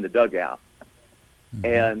attitude in the dugout.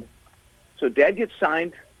 And so Dad gets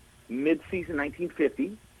signed mid-season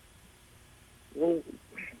 1950. Well,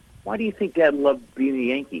 why do you think Dad loved being a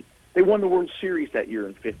Yankee? They won the World Series that year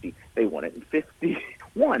in 50. They won it in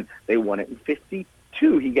 51. They won it in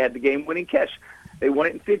 52. He had the game-winning catch. They won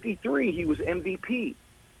it in 53. He was MVP.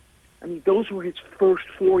 I mean, those were his first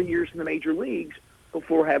 4 years in the major leagues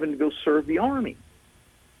before having to go serve the Army.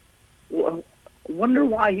 Well, I wonder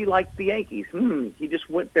why he liked the Yankees. He just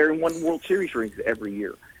went there and won World Series rings every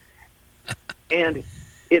year. And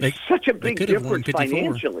it's such a big difference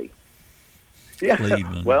financially. Yeah.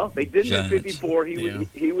 Cleveland, well, they didn't Giants. in 54.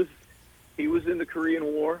 He was in the Korean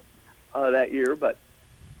War that year, but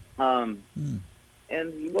and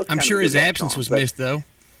he was. I'm sure his absence was missed, though.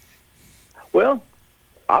 Well,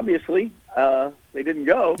 obviously they didn't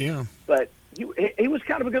go. Yeah. But he was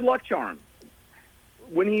kind of a good luck charm.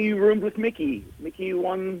 When he roomed with Mickey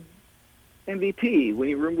won MVP. When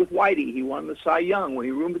he roomed with Whitey, he won the Cy Young. When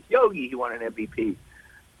he roomed with Yogi, he won an MVP.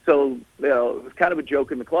 So, it was kind of a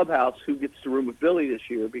joke in the clubhouse who gets to room with Billy this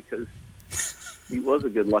year, because he was a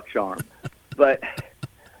good luck charm. But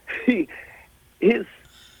he was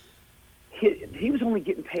only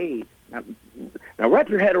getting paid. Now wrap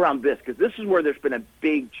your head around this, because this is where there's been a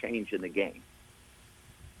big change in the game.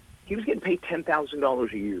 He was getting paid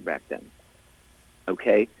 $10,000 a year back then.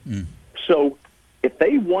 Okay? So if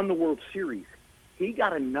they won the World Series, he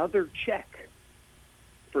got another check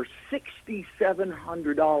for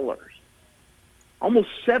 $6,700, almost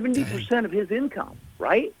 70% of his income,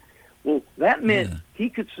 right? Well, that meant he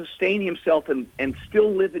could sustain himself and still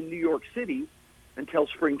live in New York City until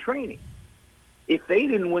spring training. If they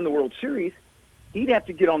didn't win the World Series, he'd have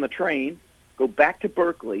to get on the train, go back to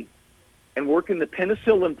Berkeley, and work in the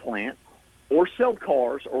penicillin plant or sell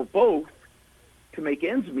cars or both to make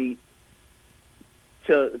ends meet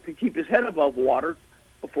to keep his head above water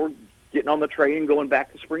before getting on the train and going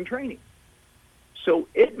back to spring training. So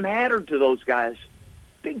it mattered to those guys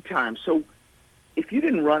big time. So if you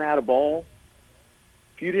didn't run out of ball,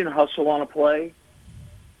 if you didn't hustle on a play,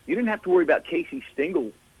 you didn't have to worry about Casey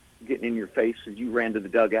Stengel getting in your face as you ran to the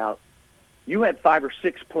dugout. You had 5 or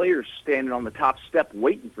 6 players standing on the top step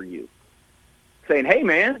waiting for you, saying, hey,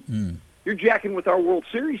 man, you're jacking with our World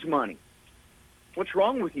Series money. what's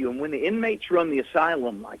wrong with you? And when the inmates run the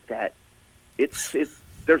asylum like that,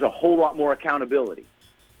 there's a whole lot more accountability.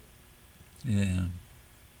 Yeah.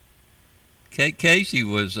 Casey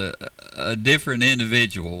was a different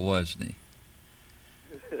individual, wasn't he?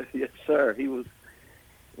 Yes, sir. He was.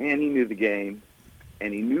 Man, he knew the game,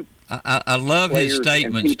 and he knew. I love his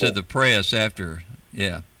statements to the press after.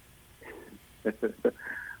 Yeah.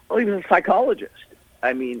 Well, he was a psychologist.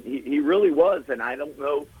 I mean, he really was, and I don't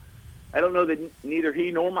know that neither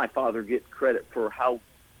he nor my father get credit for how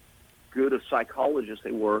good a psychologist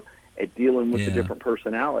they were at dealing with the different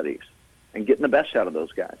personalities and getting the best out of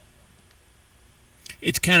those guys.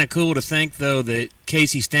 It's kind of cool to think, though, that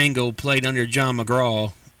Casey Stengel played under John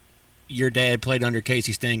McGraw. Your dad played under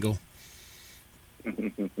Casey Stengel.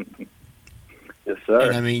 Yes, sir.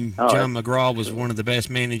 And, I mean, John McGraw was one of the best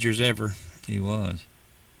managers ever. He was.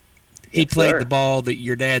 He played the ball that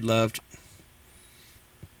your dad loved.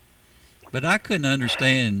 But I couldn't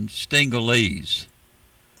understand Stengelese.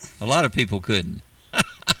 A lot of people couldn't.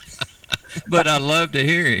 But I loved to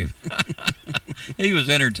hear him. He was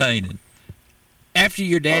entertaining. After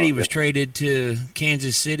your daddy was traded to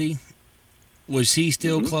Kansas City, was he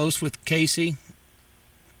still close with Casey?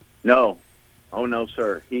 No. Oh, no,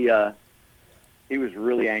 sir. He was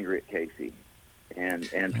really angry at Casey and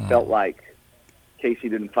felt like Casey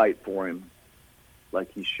didn't fight for him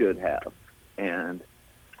like he should have. And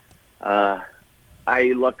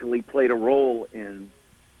I luckily played a role in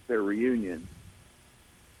their reunion.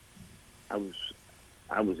 I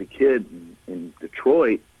was a kid in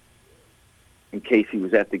Detroit, and Casey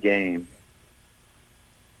was at the game.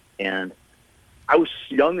 And I was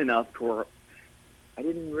young enough where I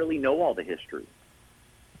didn't really know all the history.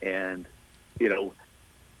 And, you know,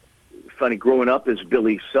 funny, growing up as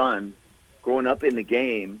Billy's son, growing up in the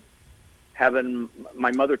game, having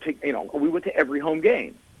my mother take, you know, we went to every home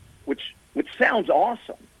game, which sounds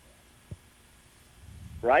awesome,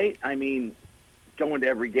 right? I mean, going to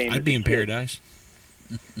every game. I'd be in paradise.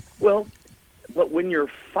 Well, but when you're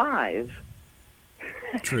 5,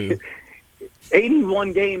 true,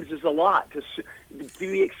 81 games is a lot to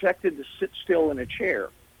be expected to sit still in a chair.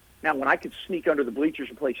 Now, when I could sneak under the bleachers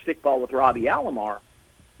and play stickball with Robbie Alomar,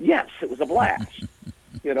 yes, it was a blast,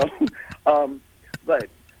 you know. But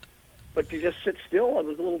to just sit still, it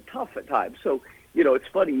was a little tough at times. So, you know, it's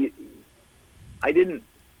funny. I didn't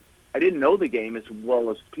know the game as well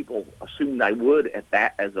as people assumed I would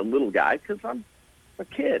as a little guy, because I'm a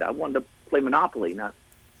kid. I wanted to play Monopoly, not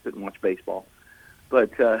sit and watch baseball.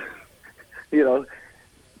 But you know,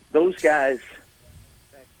 those guys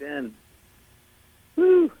back then,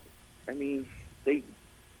 whew, I mean, they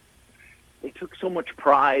took so much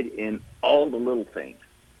pride in all the little things,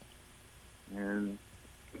 and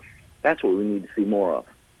that's what we need to see more of.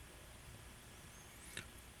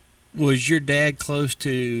 Was your dad close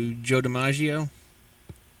to Joe DiMaggio?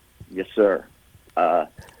 Yes, sir.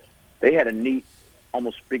 They had a neat,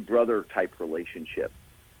 almost big brother type relationship.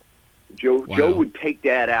 Joe would take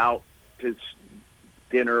Dad out to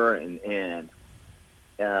dinner, and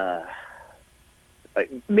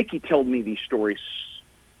Mickey told me these stories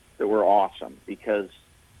that were awesome, because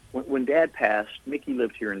when Dad passed, Mickey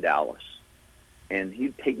lived here in Dallas, and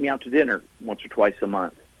he'd take me out to dinner once or twice a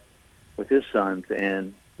month with his sons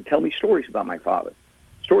and tell me stories about my father,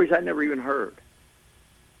 stories I'd never even heard.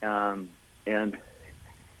 And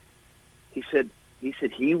he said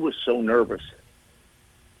he was so nervous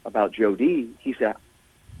about Joe D. He said,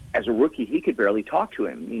 as a rookie, he could barely talk to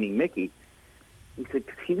him, meaning Mickey. He said,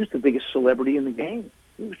 'cause he was the biggest celebrity in the game.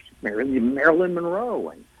 He was Marilyn Monroe,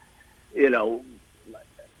 and, you know,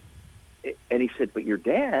 and he said, but your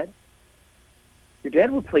dad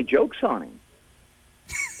would play jokes on him.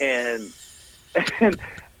 And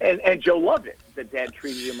Joe loved it, that Dad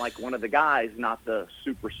treated him like one of the guys, not the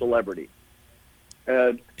super celebrity.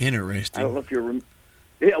 Interesting. I don't know if you're...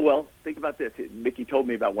 Yeah, well, think about this. Mickey told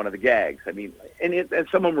me about one of the gags. I mean, and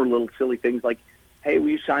some of them were little silly things like, hey, will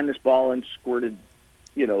you sign this ball, and squirted,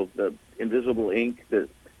 you know, the invisible ink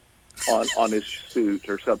on his suit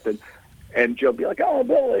or something. And Joe would be like, oh,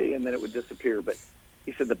 Billy, and then it would disappear. But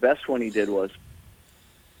he said the best one he did was,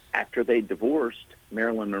 after they divorced,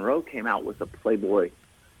 Marilyn Monroe came out with a Playboy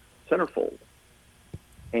centerfold.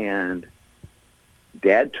 And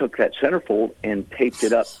Dad took that centerfold and taped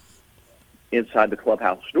it up inside the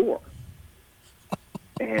clubhouse door.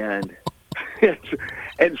 And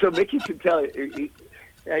so Mickey could tell you,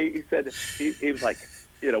 he said, he was like,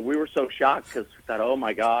 you know, we were so shocked because we thought, oh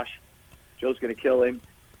my gosh, Joe's going to kill him.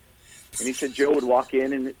 And he said Joe would walk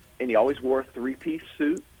in, and he always wore a 3-piece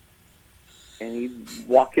suit. And he'd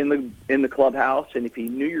walk in the clubhouse, and if he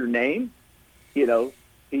knew your name, you know,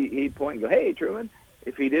 he'd point and go, "Hey, Truman."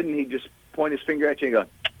 If he didn't, he'd just point his finger at you and go,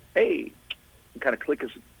 "Hey," and kind of click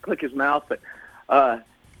his mouth. But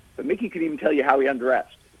Mickey could even tell you how he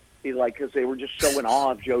undressed. He's like, because they were just so in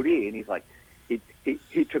awe of Joe D. And he's like,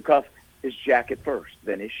 he took off his jacket first,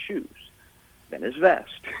 then his shoes, then his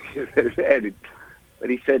vest. But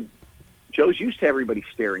he said, Joe's used to everybody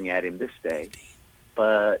staring at him this day,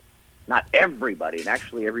 but not everybody. And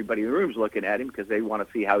actually everybody in the room's looking at him because they want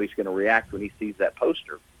to see how he's going to react when he sees that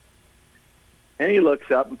poster. And he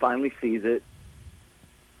looks up and finally sees it,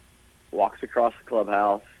 walks across the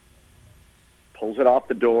clubhouse, pulls it off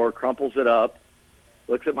the door, crumples it up,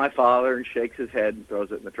 looks at my father and shakes his head and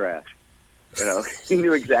throws it in the trash. You know, he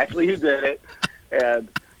knew exactly who did it, and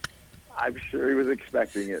I'm sure he was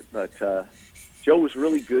expecting it. But Joe was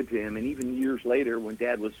really good to him, and even years later when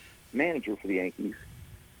Dad was manager for the Yankees,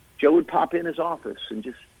 Joe would pop in his office and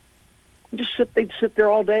just sit. They'd sit there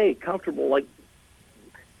all day, comfortable. Like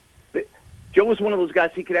Joe was one of those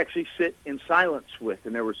guys he could actually sit in silence with,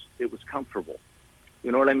 and it was comfortable.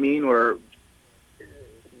 You know what I mean? Where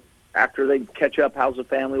after they'd catch up, how's the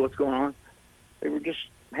family, what's going on, they would just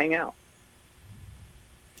hang out.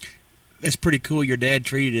 That's pretty cool. Your dad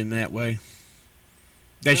treated him that way.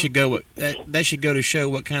 That should go. That should go to show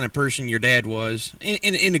what kind of person your dad was,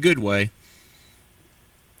 in a good way.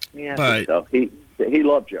 Yeah, but I think so. He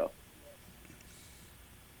loved Joe,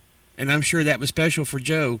 and I'm sure that was special for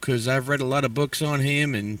Joe because I've read a lot of books on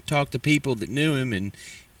him and talked to people that knew him, and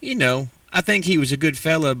you know, I think he was a good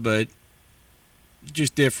fella, but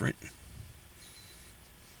just different.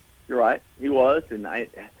 You're right. He was, and I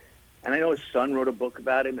know his son wrote a book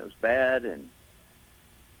about him. It was bad, and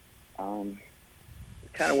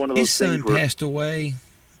kind of one of those things. His son passed away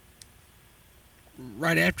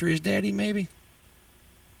right after his daddy, maybe.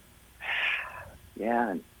 Yeah,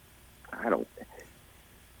 and I don't.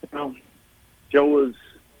 You know, Joe was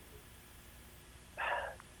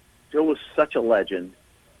such a legend.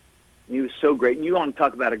 He was so great. And you want to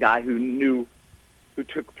talk about a guy who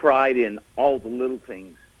took pride in all the little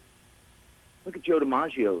things. Look at Joe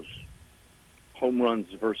DiMaggio's home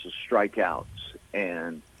runs versus strikeouts,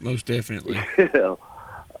 and most definitely,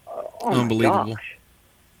 unbelievable.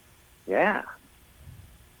 Yeah,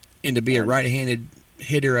 and to be a right-handed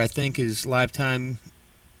hitter, I think his lifetime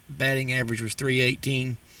batting average was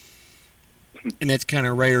 .318, and that's kind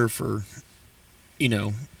of rare for, you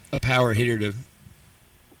know, a power hitter to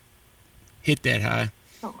hit that high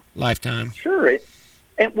lifetime. Sure,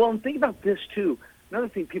 and think about this too. Another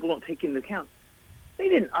thing people don't take into account, they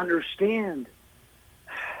didn't understand.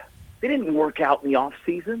 They didn't work out in the off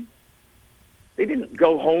season. They didn't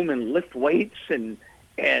go home and lift weights and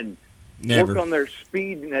Never. work on their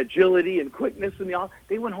speed and agility and quickness in the off.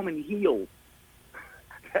 They went home and healed.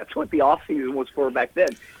 That's what the off season was for back then.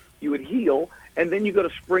 You would heal, and then you go to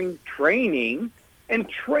spring training and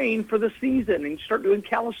train for the season, and you start doing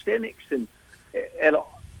calisthenics, and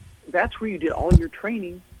that's where you did all your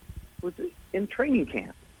training, was in training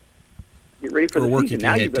camp. Get ready for the season.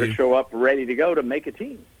 Now you better show up ready to go to make a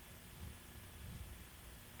team.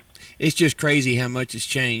 It's just crazy how much has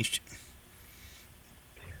changed.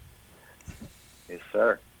 Yes,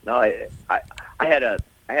 sir. No, I had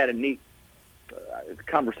a neat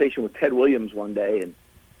conversation with Ted Williams one day, and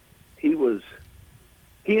he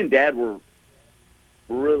and Dad were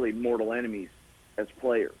really mortal enemies as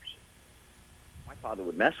players. My father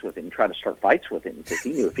would mess with him, try to start fights with him because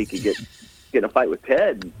he knew if he could get in a fight with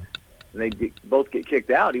Ted and they'd both get kicked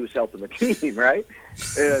out, he was helping the team, right?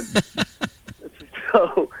 And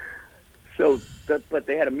but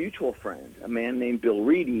they had a mutual friend, a man named Bill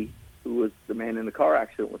Reedy, who was the man in the car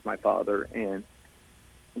accident with my father, and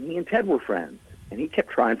he and Ted were friends, and he kept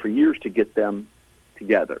trying for years to get them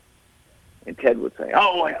together. And Ted would say,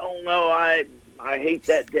 "Oh, hell no, I hate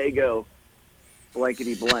that Dago,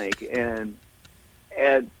 blankety blank," and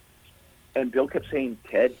Bill kept saying,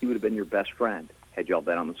 "Ted, he would have been your best friend had y'all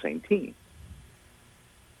been on the same team."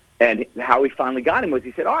 And how he finally got him was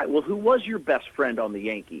he said, "All right, well, who was your best friend on the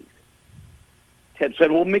Yankees?" Ted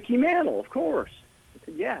said, "Well, Mickey Mantle, of course." I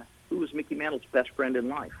said, "Yeah, who was Mickey Mantle's best friend in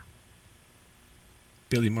life?"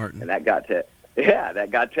 Billy Martin. And that got Ted. Yeah,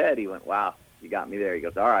 that got Ted. He went, "Wow, you got me there." He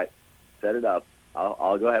goes, "All right, set it up.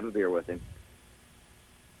 I'll go have a beer with him."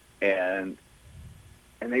 And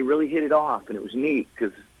they really hit it off, and it was neat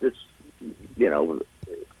because this, you know,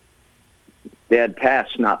 Dad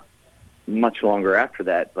passed not much longer after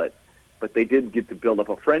that, but they did get to build up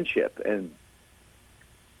a friendship, and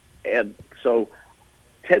so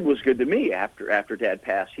Ted was good to me after Dad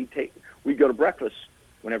passed. We'd go to breakfast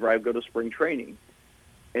whenever I would go to spring training,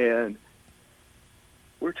 and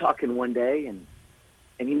we're talking one day, and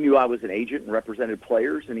and he knew I was an agent and represented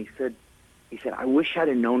players, and he said, I wish I'd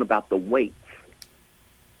have known about the weights.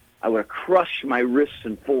 I would have crushed my wrists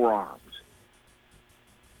and forearms.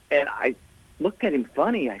 And I looked at him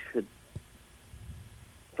funny. I said,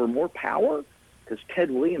 for more power? Because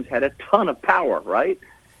Ted Williams had a ton of power, right?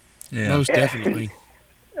 Yeah, most definitely.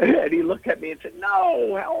 And he looked at me and said,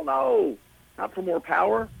 no, hell no, not for more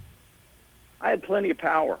power. I had plenty of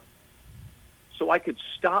power. So I could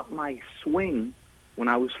stop my swing when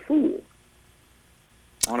I was fooled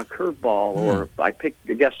on a curveball or if I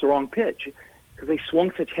guessed the wrong pitch. Because they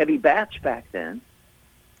swung such heavy bats back then.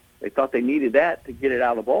 They thought they needed that to get it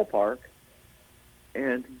out of the ballpark.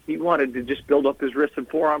 And he wanted to just build up his wrists and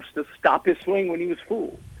forearms to stop his swing when he was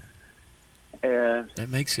fooled. And that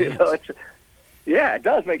makes sense. Yeah, it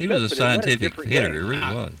does make sense. He was a scientific hitter. He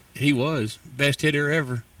really was. He was. Best hitter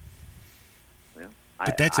ever. Yeah.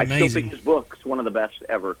 But that's I amazing. still think his book's one of the best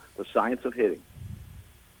ever, The Science of Hitting.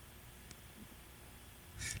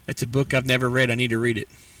 That's a book I've never read. I need to read it.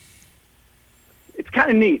 It's kind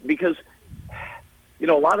of neat because, a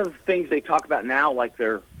lot of the things they talk about now, like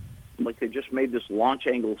they just made this launch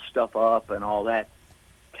angle stuff up and all that.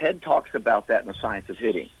 Ted talks about that in The Science of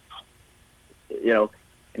Hitting.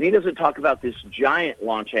 And he doesn't talk about this giant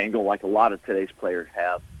launch angle like a lot of today's players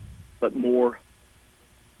have, but more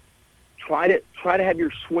try to have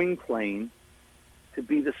your swing plane to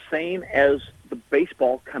be the same as the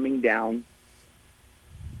baseball coming down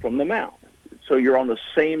from the mound. So you're on the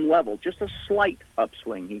same level, just a slight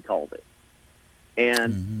upswing, he called it.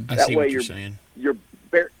 And that way your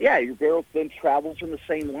barrel then travels in the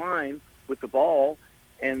same line with the ball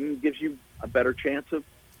and gives you a better chance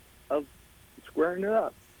of squaring it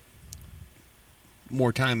up.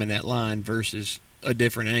 More time in that line versus a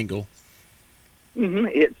different angle.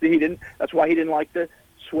 Mm-hmm. That's why he didn't like to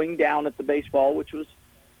swing down at the baseball, which was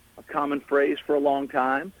a common phrase for a long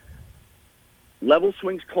time. Level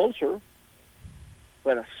swings closer,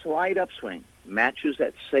 but a slight upswing matches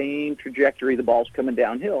that same trajectory the ball's coming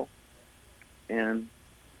downhill. And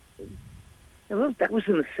that was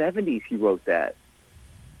in the 70s he wrote that.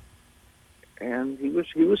 And he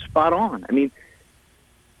was spot on. I mean,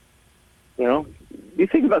 you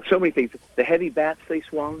think about so many things. The heavy bats they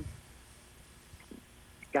swung,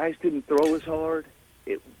 guys didn't throw as hard,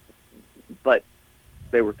 but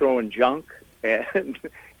they were throwing junk, and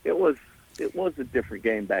it was a different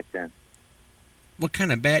game back then. What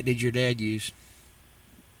kind of bat did your dad use?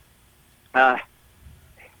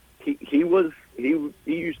 He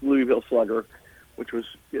used Louisville Slugger, which was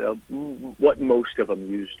what most of them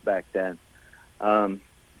used back then.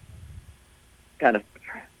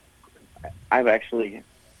 I've actually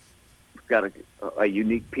got a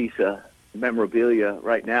unique piece of memorabilia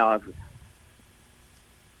right now.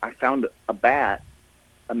 I found a bat,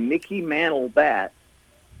 a Mickey Mantle bat,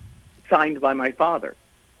 signed by my father.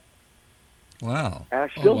 Wow!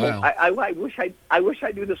 And I wish I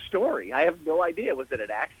knew the story. I have no idea. Was it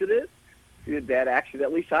an accident? Did Dad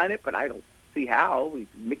accidentally sign it? But I don't see how.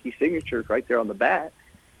 Mickey's signature right there on the bat.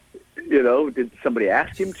 Did somebody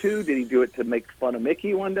ask him to? Did he do it to make fun of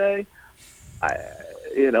Mickey one day? At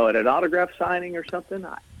an autograph signing or something?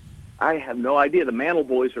 I have no idea. The Mantle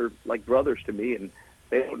boys are like brothers to me, and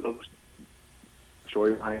they don't know the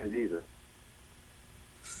story behind it either.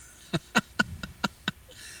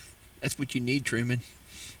 That's what you need, Truman.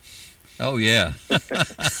 Oh yeah.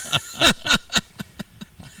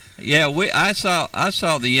 Yeah, I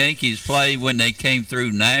saw the Yankees play when they came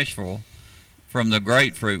through Nashville from the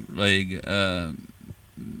Grapefruit League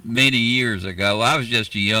many years ago. I was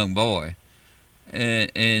just a young boy,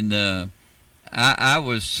 and I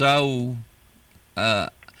was so.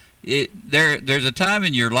 There's a time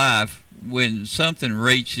in your life when something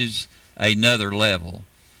reaches another level,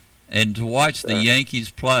 and to watch the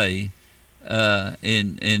Yankees play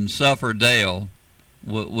in Sufferdale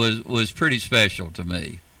was pretty special to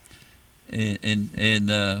me, and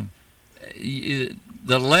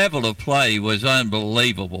the level of play was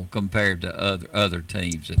unbelievable compared to other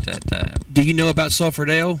teams at that time. Do you know about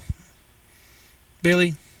Sufferdale,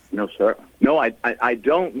 Billy? No, sir. No, I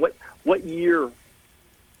don't. What year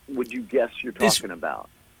would you guess you're talking about?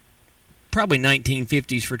 Probably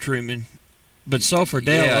 1950s for Truman. But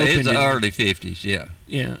Sufferdale opened it's the early 50s, yeah.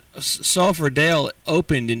 Yeah. Sufferdale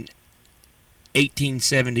opened in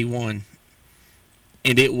 1871,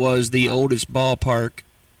 and it was the oldest ballpark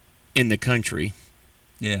in the country.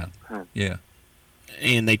 Yeah, yeah.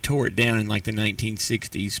 And they tore it down in like the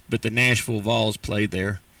 1960s, but the Nashville Vols played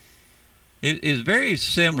there. It is very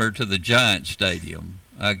similar to the Giant Stadium,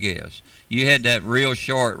 I guess. You had that real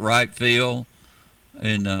short right field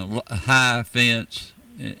and high fence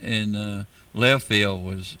and left field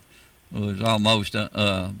was almost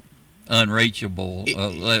unreachable,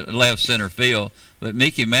 left center field. But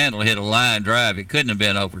Mickey Mantle hit a line drive. It couldn't have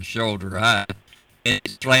been over shoulder high.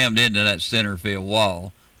 It slammed into that center field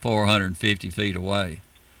wall 450 feet away.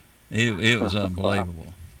 It was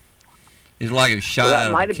unbelievable. It was like a shot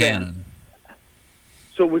out of a cannon.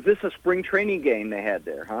 So was this a spring training game they had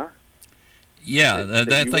there, huh? Yeah,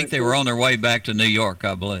 I think they were on their way back to New York,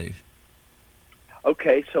 I believe.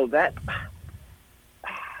 Okay, so that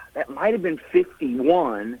might have been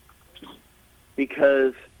 51,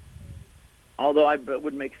 because although it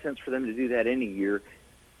would make sense for them to do that any year,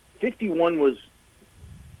 51 was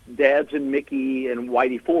Dad's and Mickey and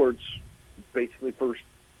Whitey Ford's basically first,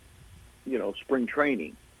 spring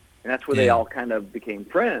training. And that's where they all kind of became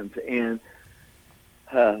friends. And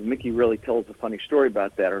Mickey really tells a funny story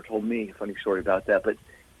about that, or told me a funny story about that. But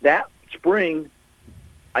that spring,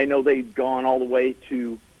 I know they'd gone all the way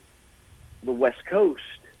to the West Coast.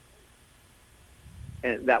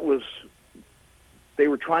 And they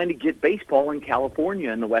were trying to get baseball in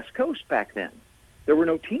California and the West Coast back then. There were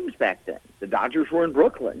no teams back then. The Dodgers were in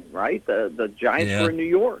Brooklyn, right? The Giants were in New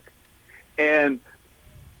York. And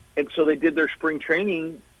so they did their spring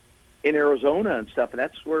training in Arizona and stuff, and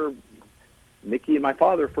that's where Mickey and my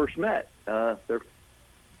father first met. Their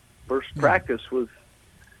first practice was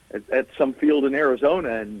at some field in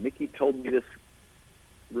Arizona, and Mickey told me this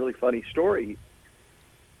really funny story.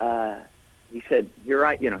 He said, here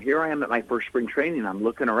I am at my first spring training. I'm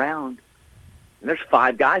looking around, and there's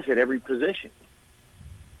 5 guys at every position.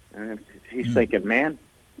 And he's thinking, man,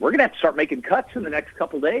 we're going to have to start making cuts in the next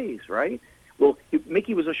couple days, right? Well,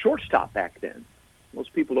 Mickey was a shortstop back then.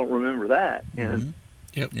 Most people don't remember that. And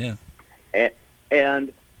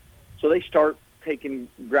And so they start taking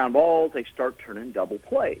ground balls. They start turning double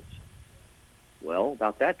plays. Well,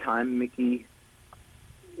 about that time, Mickey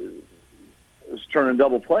was turning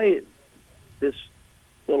double play. This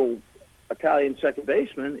little Italian second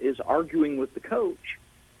baseman is arguing with the coach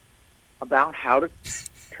about how to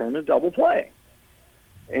turn a double play.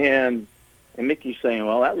 And Mickey's saying,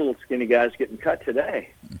 well, that little skinny guy's getting cut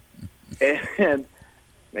today. And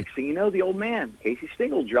next thing you know, the old man, Casey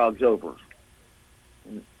Stengel, jogs over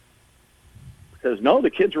and says, no,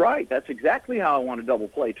 the kid's right. That's exactly how I want a double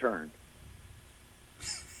play turned.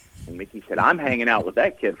 And Mickey said, I'm hanging out with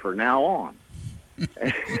that kid from now on.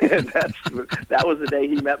 And that was the day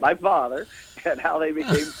he met my father and how they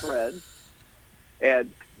became friends.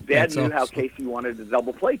 And Dad knew how Casey wanted a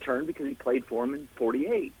double play turn because he played for him in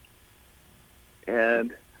 48.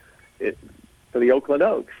 And for the Oakland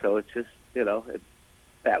Oaks. So it's just,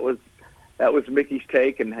 that was Mickey's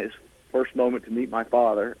take and his first moment to meet my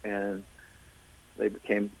father, and they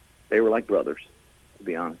were like brothers, to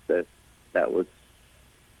be honest. That was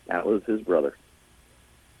his brother.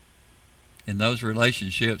 And those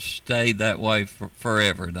relationships stayed that way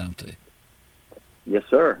forever, don't they? Yes,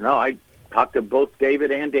 sir. No, I talked to both David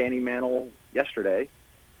and Danny Mantle yesterday.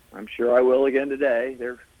 I'm sure I will again today.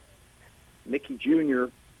 Mickey Jr.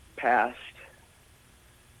 passed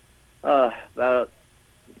about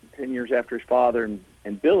 10 years after his father,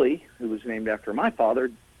 and Billy, who was named after my father,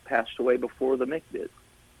 passed away before the Mick did.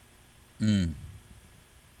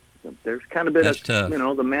 There's kind of been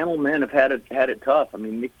the Mantle men have had it tough. I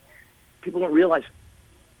mean, people don't realize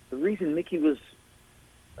the reason Mickey was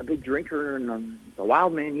a big drinker and the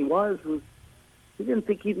wild man he was he didn't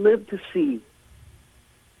think he'd live to see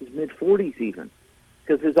his mid-40s even,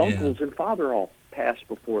 because his uncles and father all passed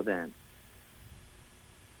before then.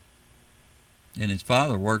 And his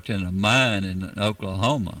father worked in a mine in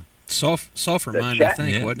Oklahoma. Sulfur mine, I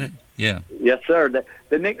think, wasn't it? Yeah. Yes, sir.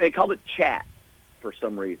 They called it Chat for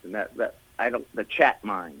some reason. The Chat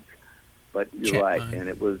mines. But you're Chat right, mine. and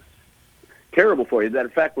it was terrible for you. As a matter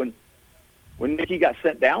of fact, when Mickey got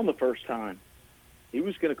sent down the first time, he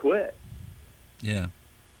was going to quit. Yeah.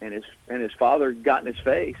 And his father got in his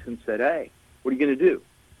face and said, "Hey, what are you going to do?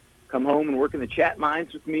 Come home and work in the Chat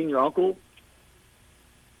mines with me and your uncle?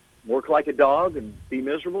 Work like a dog and be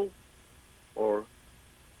miserable? Or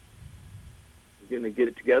you're going to get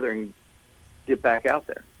it together and get back out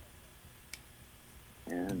there?"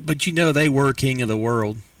 But they were king of the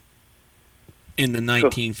world in the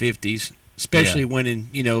 1950s, especially winning,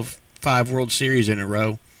 5 World Series in a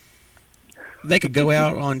row. They could go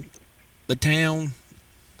out on the town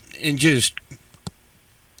and just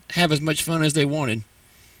have as much fun as they wanted.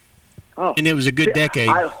 Oh, and it was a good decade.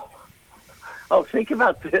 Think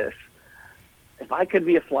about this. If I could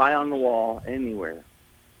be a fly on the wall anywhere,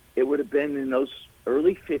 it would have been in those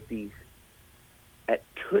early 50s at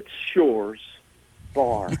Toots Shores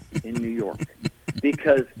Bar in New York.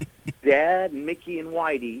 Because Dad, Mickey, and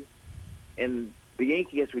Whitey and the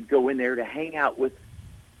Yankee guys would go in there to hang out with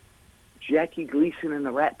Jackie Gleason and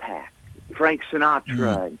the Rat Pack, Frank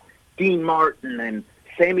Sinatra, and Dean Martin, and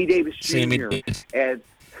Sammy Davis Jr. And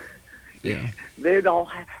they'd all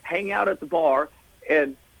hang out at the bar,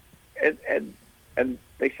 and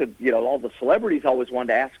they said, all the celebrities always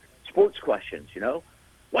wanted to ask sports questions.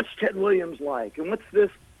 What's Ted Williams like, and what's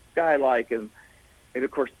this guy like, and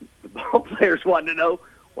of course the ball players wanted to know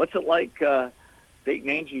what's it like dating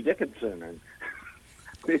Angie Dickinson, and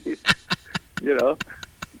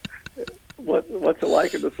what's it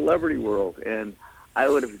like in the celebrity world. And I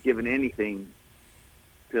would have given anything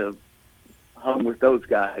to hung with those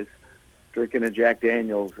guys drinking a Jack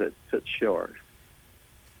Daniels at Shores.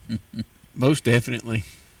 Most definitely.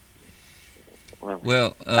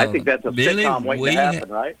 Well, I think that's a Billy, sitcom waiting to happen,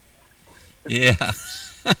 right? Yeah.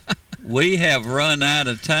 We have run out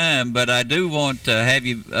of time, but I do want to have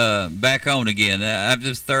you back on again. I've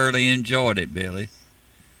just thoroughly enjoyed it, Billy.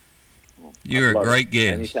 You're a great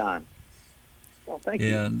guest. Anytime. Well, thank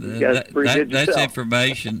you. That's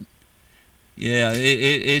information. Yeah,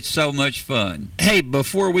 it's so much fun. Hey,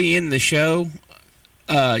 before we end the show,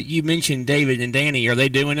 you mentioned David and Danny. Are they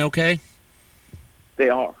doing okay? They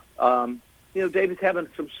are. David's having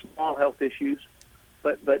some small health issues,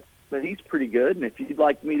 but he's pretty good. And if you'd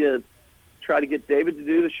like me to try to get David to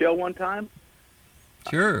do the show one time,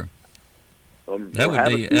 sure.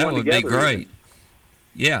 That would be great.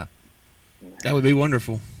 Yeah, that would be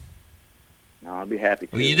wonderful. No, I'd be happy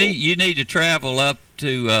to. Well, you need to travel up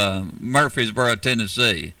to Murfreesboro,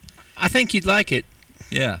 Tennessee. I think you'd like it.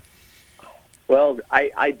 Yeah. Well,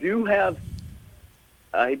 I do have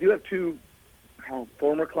two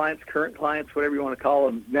former clients, current clients, whatever you want to call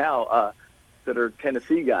them now, that are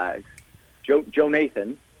Tennessee guys. Joe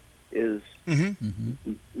Nathan lives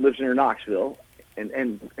near Knoxville,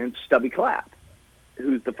 and Stubby Clapp,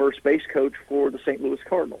 who's the first base coach for the St. Louis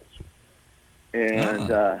Cardinals.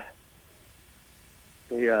 And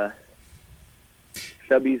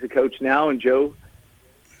Stubby's a coach now, and Joe's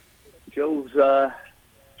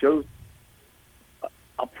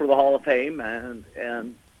up for the Hall of Fame, and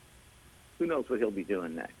who knows what he'll be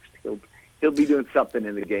doing next. He'll be doing something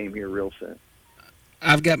in the game here real soon.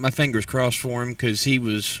 I've got my fingers crossed for him because he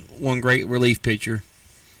was one great relief pitcher.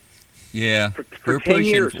 Yeah, we're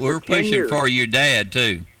pushing for your dad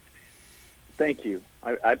too. Thank you.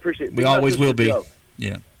 I appreciate it. We always will be.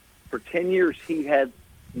 Yeah. For 10 years, he had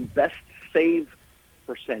the best save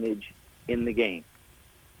percentage in the game.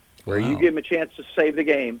 Where you give him a chance to save the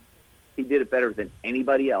game, he did it better than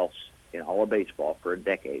anybody else in all of baseball for a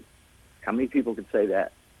decade. How many people could say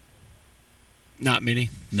that? Not many.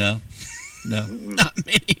 No. Not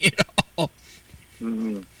many at all.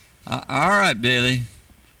 Mm-hmm. All right, Billy.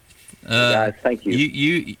 Guys, thank you.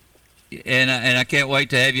 You and I can't wait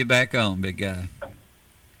to have you back on, big guy.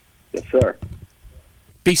 Yes, sir.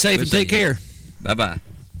 Be safe and take care. Bye-bye.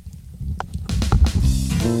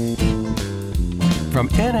 From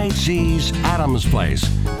NHC's Adams Place,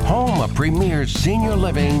 home of premier senior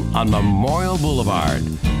living on Memorial Boulevard,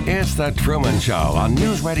 it's The Truman Show on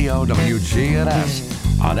News Radio WGNS.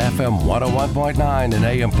 On FM 101.9 and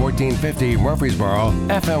AM 1450 Murfreesboro,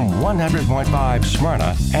 FM 100.5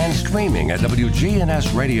 Smyrna, and streaming at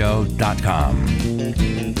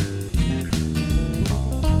WGNSradio.com.